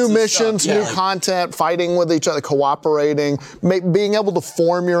totally all sorts new of missions, stuff. new content, fighting with each other, cooperating, being able to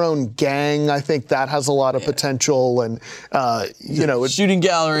form your own gang. I think that has a lot of potential, and shooting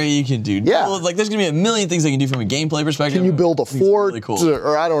gallery you can do. Yeah, like there's gonna be a million things they can do from a gameplay perspective. Can you build a fort, really cool.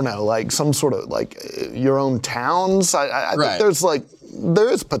 or I don't know, like some sort of like your own towns? I think there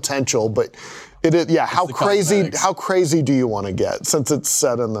is potential, but. How crazy do you want to get since it's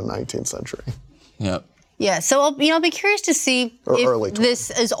set in the 19th century? Yep. Yeah, so I'll be curious to see if this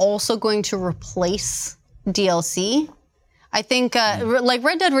is also going to replace DLC. I think like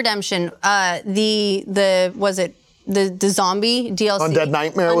Red Dead Redemption, the zombie DLC, Undead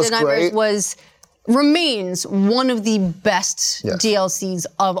Nightmare was great. Remains one of the best DLCs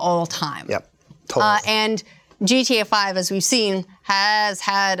of all time. Yep, totally. And GTA 5, as we've seen, has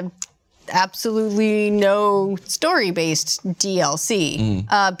had absolutely no story-based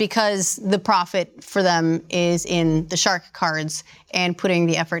DLC because the profit for them is in the shark cards and putting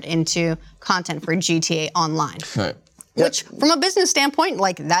the effort into content for GTA Online. Right. Which, from a business standpoint,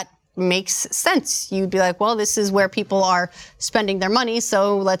 like that makes sense. You'd be like, well, this is where people are spending their money,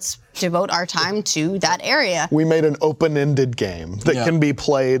 so let's devote our time to that area. We made an open-ended game that can be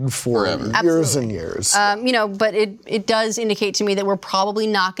played for years and years. But it does indicate to me that we're probably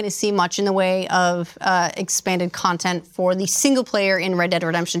not going to see much in the way of expanded content for the single player in Red Dead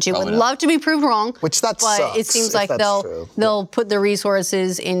Redemption 2. Would love to be proved wrong. But sucks, it seems like they'll put the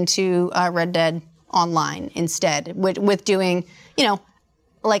resources into Red Dead Online instead, with doing,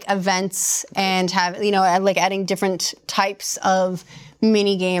 like events and like adding different types of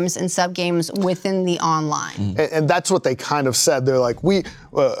mini games and sub games within the online. And that's what they kind of said. They're like,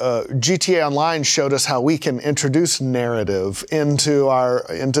 GTA Online showed us how we can introduce narrative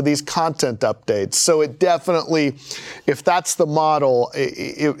into these content updates. So it definitely, if that's the model,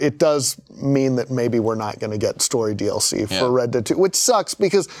 it does mean that maybe we're not going to get story DLC for Red Dead 2, which sucks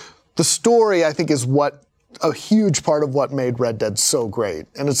because the story, I think, is a huge part of what made Red Dead so great,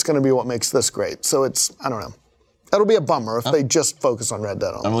 and it's going to be what makes this great. So I don't know. That'll be a bummer if they just focus on Red Dead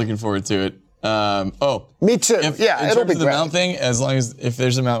Online. I'm looking forward to it. Me too. In it'll be terms of the great. mount thing, as long as if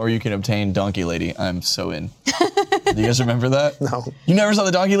there's a mount where you can obtain Donkey Lady, I'm so in. Do you guys remember that? No. You never saw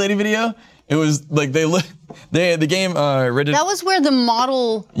the Donkey Lady video? It was like the game Red Dead. That was where the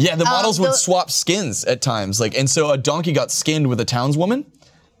model. Yeah, the models would swap skins at times, and so a donkey got skinned with a townswoman,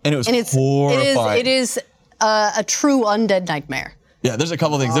 and it was horrifying. It is a true undead nightmare. Yeah, there's a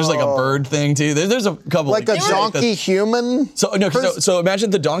couple things. There's like a bird thing too. There's a couple. Like a donkey human. So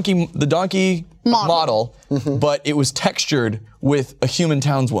imagine the donkey model, but it was textured with a human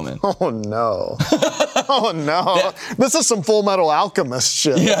townswoman. Oh no. Oh no. This is some Full Metal Alchemist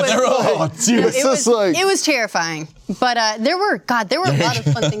shit. Yeah, they're all, dude. It was terrifying. But there were a lot of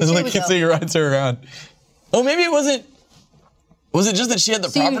fun things. Like so you rides her around. Oh, maybe it wasn't. Was it just that she had the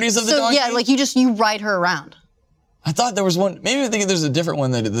properties of the donkey? Yeah, like you ride her around. I thought there was one. Maybe I'm thinking there's a different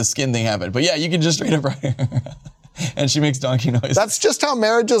one that the skin thing happened. But yeah, you can just straight up ride her. And she makes donkey noise. That's just how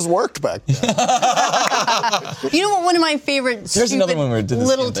marriages worked back then. You know what? One of my favorite stupid little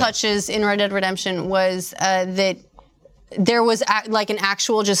little touches in Red Dead Redemption was that there was like an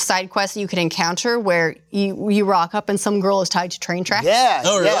actual just side quest that you could encounter where you rock up and some girl is tied to train tracks. Yeah.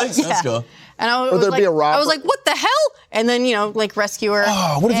 Oh, really? Yeah. That's cool. And I was there'd like, be a robber. I was like, what the hell? And then like rescue her.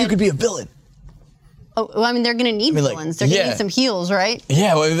 Oh, what if you could be a villain? Oh, well, I mean, they're gonna need like, villains. They're gonna need some heels, right?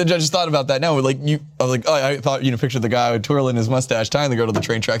 Yeah, well, I just thought about that now. Like I was like, oh, I thought picture the guy twirling his mustache, tying the girl to the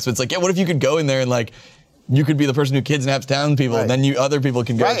train tracks. But it's like, yeah, what if you could go in there and like, you could be the person who kidnaps townspeople, and then other people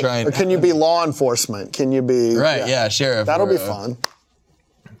can go try and. Or can you be law enforcement? Can you be sheriff? That'll be fun.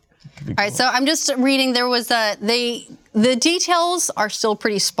 All right, so I'm just reading. There was the details are still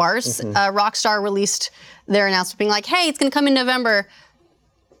pretty sparse. Rockstar released their announcement being like, hey, it's gonna come in November.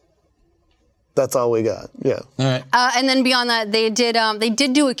 That's all we got. Yeah. All right. And then beyond that, they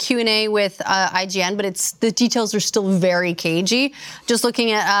did do a Q&A with IGN, but the details are still very cagey. Just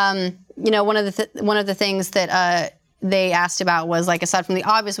looking at one of the things that they asked about was like, aside from the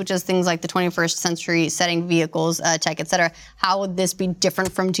obvious, which is things like the 21st century setting, vehicles, tech, etc. How would this be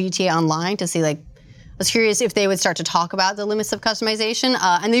different from GTA Online? To see like. I was curious if they would start to talk about the limits of customization,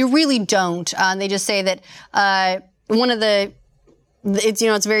 and they really don't. They just say that one of the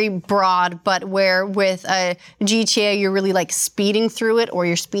it's very broad, but where with GTA you're really like speeding through it or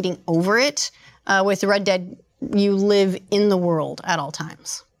you're speeding over it. With Red Dead, you live in the world at all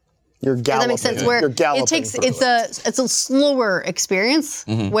times. You're galloping. Does that make sense? Where you're galloping it's a slower experience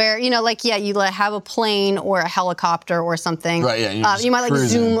where you have a plane or a helicopter or something. Right. Yeah. You might like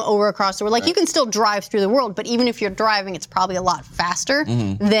zoom over across the world. Like you can still drive through the world, but even if you're driving, it's probably a lot faster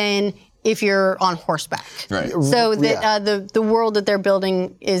than if you're on horseback. Right. So that the world that they're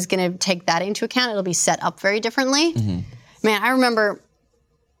building is going to take that into account. It'll be set up very differently. Man, I remember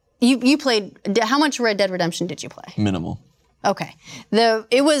you played. How much Red Dead Redemption did you play? Minimal. Okay.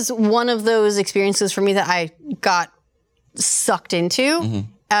 It was one of those experiences for me that I got sucked into,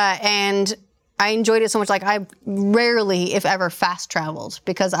 and I enjoyed it so much. Like I rarely, if ever, fast traveled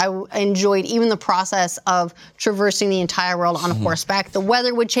because I enjoyed even the process of traversing the entire world on horseback. The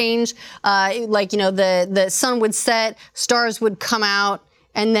weather would change, the sun would set, stars would come out,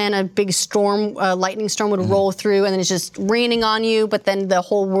 and then a big storm, lightning storm would roll through, and then it's just raining on you. But then the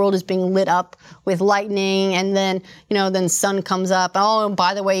whole world is being lit up with lightning, and then then sun comes up. Oh,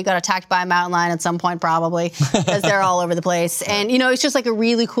 by the way, you got attacked by a mountain lion at some point, probably, because they're all over the place. And it's just like a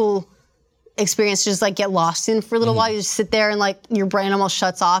really cool experience to just like get lost in for a little while. You just sit there and like your brain almost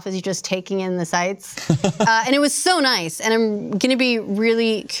shuts off as you're just taking in the sights. And it was so nice. And I'm gonna be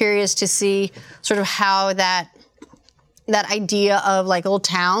really curious to see sort of how that idea of like little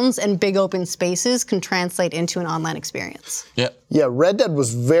towns and big open spaces can translate into an online experience. Yeah, Red Dead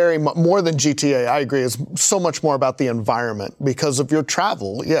was very more than GTA. I agree. It's so much more about the environment because of your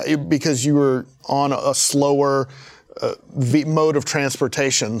travel. Yeah, because you were on a slower mode of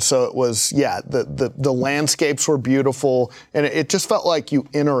transportation. So it was, the landscapes were beautiful, and it just felt like you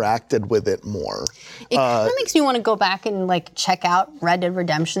interacted with it more. It kind of makes me want to go back and like check out Red Dead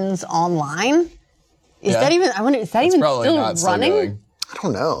Redemption's online. Is that even still running? I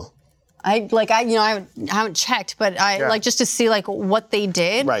don't know. I haven't checked, but like just to see like what they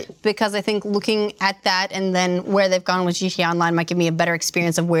did, right? Because I think looking at that and then where they've gone with GTA Online might give me a better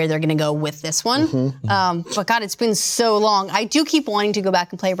experience of where they're going to go with this one. But God, it's been so long. I do keep wanting to go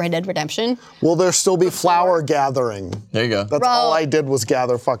back and play Red Dead Redemption. Will there still be flower gathering? There you go. That's all I did was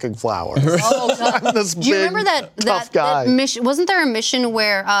gather fucking flowers. Oh God! Do you remember that mission? Wasn't there a mission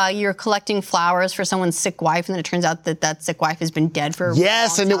where you're collecting flowers for someone's sick wife, and then it turns out that sick wife has been dead for a long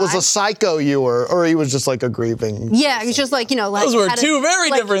time? It was a psycho you were, or he was just like a grieving. Yeah, he was just like like those were two very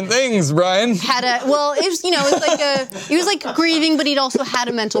different things, Brian. It was like grieving, but he'd also had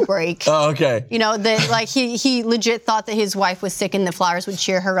a mental break. Oh, okay. He legit thought that his wife was sick and the flowers would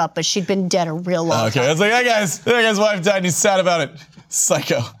cheer her up, but she'd been dead a real long time. I was like, that guy's wife died and he's sad about it.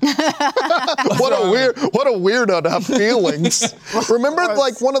 Psycho. What a weirdo to have feelings. Remember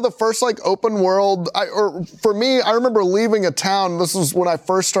like one of the first like open world, for me, I remember leaving a town, this was when I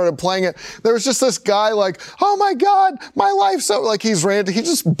first started playing it, there was just this guy like, oh my God, my life's so, like he's ranting, he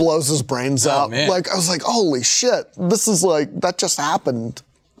just blows his brains out. Man. Like I was like, holy shit, this is like, that just happened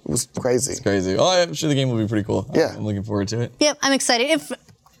was crazy. It's crazy. Oh, I'm sure the game will be pretty cool. Yeah. I'm looking forward to it. Yep, I'm excited.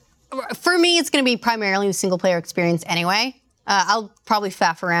 For me, it's going to be primarily a single player experience anyway. I'll probably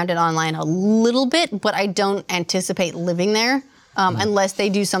faff around it online a little bit, but I don't anticipate living there unless they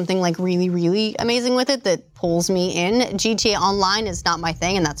do something like really, really amazing with it that pulls me in. GTA Online is not my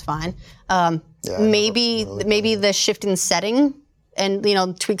thing, and that's fine. Maybe the shift in setting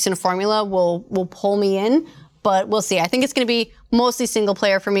and tweaks in formula will pull me in, but we'll see. I think it's going to be mostly single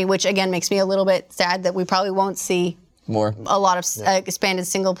player for me, which again makes me a little bit sad that we probably won't see a lot of expanded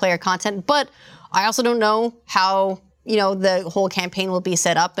single player content. But I also don't know how the whole campaign will be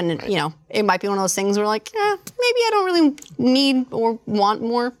set up, and it might be one of those things where maybe I don't really need or want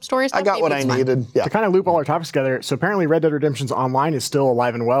more story stuff. I got what I needed. Yeah. To kind of loop all our topics together, so apparently Red Dead Redemption's online is still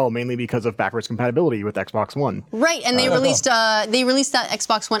alive and well, mainly because of backwards compatibility with Xbox One. Right, and they released that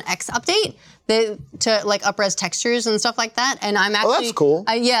Xbox One X update to like up-res textures and stuff like that. And I'm actually that's cool.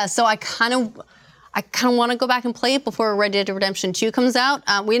 So I kind of want to go back and play it before Red Dead Redemption 2 comes out.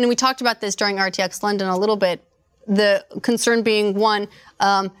 We talked about this during RTX London a little bit. The concern being, one,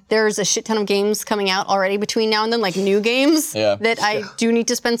 there's a shit ton of games coming out already between now and then, like new games that I do need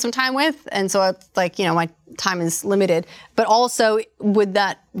to spend some time with. And so it's like, my time is limited. But also, would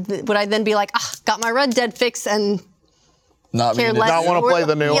I then be like, got my Red Dead fix and not care less? Not want to play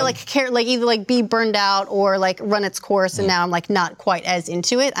the new one. Either be burned out or run its course, and now I'm not quite as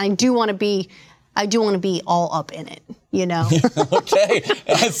into it. I do want to be all up in it, Okay,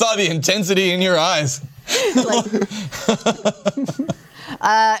 I saw the intensity in your eyes.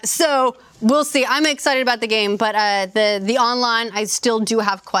 So we'll see. I'm excited about the game, but the online, I still do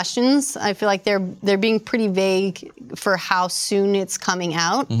have questions. I feel like they're being pretty vague for how soon it's coming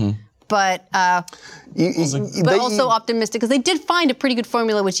out. Mm-hmm. But also optimistic because they did find a pretty good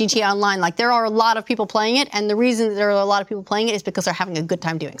formula with GTA Online. Like there are a lot of people playing it, and the reason there are a lot of people playing it is because they're having a good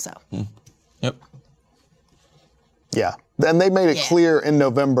time doing so. Mm. Yep. Yeah. And they made it clear in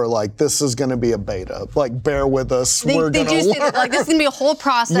November, this is going to be a beta. Bear with us. We're going to learn. Say that, this is going to be a whole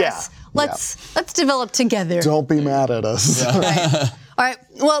process. Let's develop together. Don't be mad at us. Right. All right.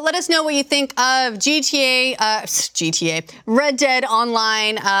 Well, let us know what you think of Red Dead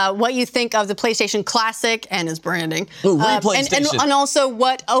Online, what you think of the PlayStation Classic and its branding. Ooh, PlayStation. And also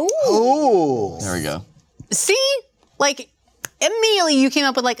what... Oh. There we go. See? Immediately you came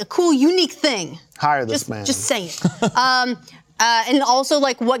up with a cool, unique thing. Hire this man. Just say it. And also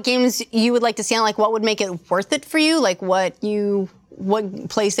what games you would like to see on, what would make it worth it for you? What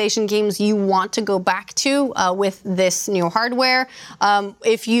PlayStation games you want to go back to with this new hardware.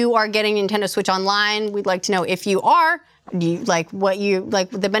 If you are getting Nintendo Switch Online, we'd like to know if you are,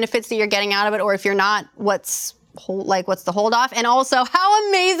 the benefits that you're getting out of it, or if you're not, what's the hold off? And also, how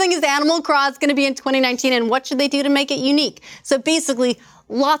amazing is Animal Cross going to be in 2019, and what should they do to make it unique? So basically,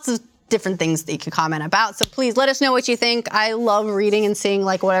 lots of different things that you can comment about. So please let us know what you think. I love reading and seeing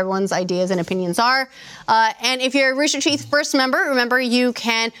what everyone's ideas and opinions are. And if you're a Rooster Teeth first member, remember you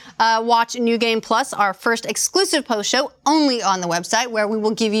can watch New Game Plus, our first exclusive post show only on the website, where we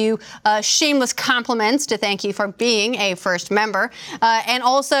will give you shameless compliments to thank you for being a first member. And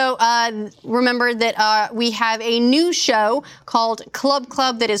also remember that we have a new show called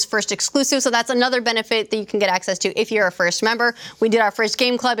Club that is first exclusive. So that's another benefit that you can get access to if you're a first member. We did our first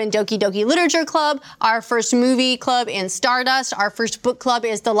game club in Doki Doki Literature Club, our first movie club in Stardust, our first book club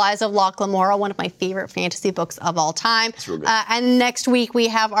is The Lies of Locke Lamora, one of my favorite fantasy books of all time. And next week we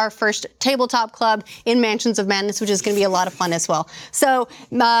have our first tabletop club in Mansions of Madness, which is going to be a lot of fun as well. So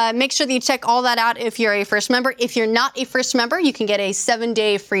make sure that you check all that out if you're a first member. If you're not a first member, you can get a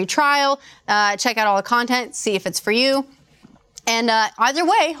 7-day free trial. Check out all the content, see if it's for you. And either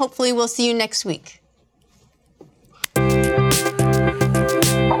way, hopefully we'll see you next week.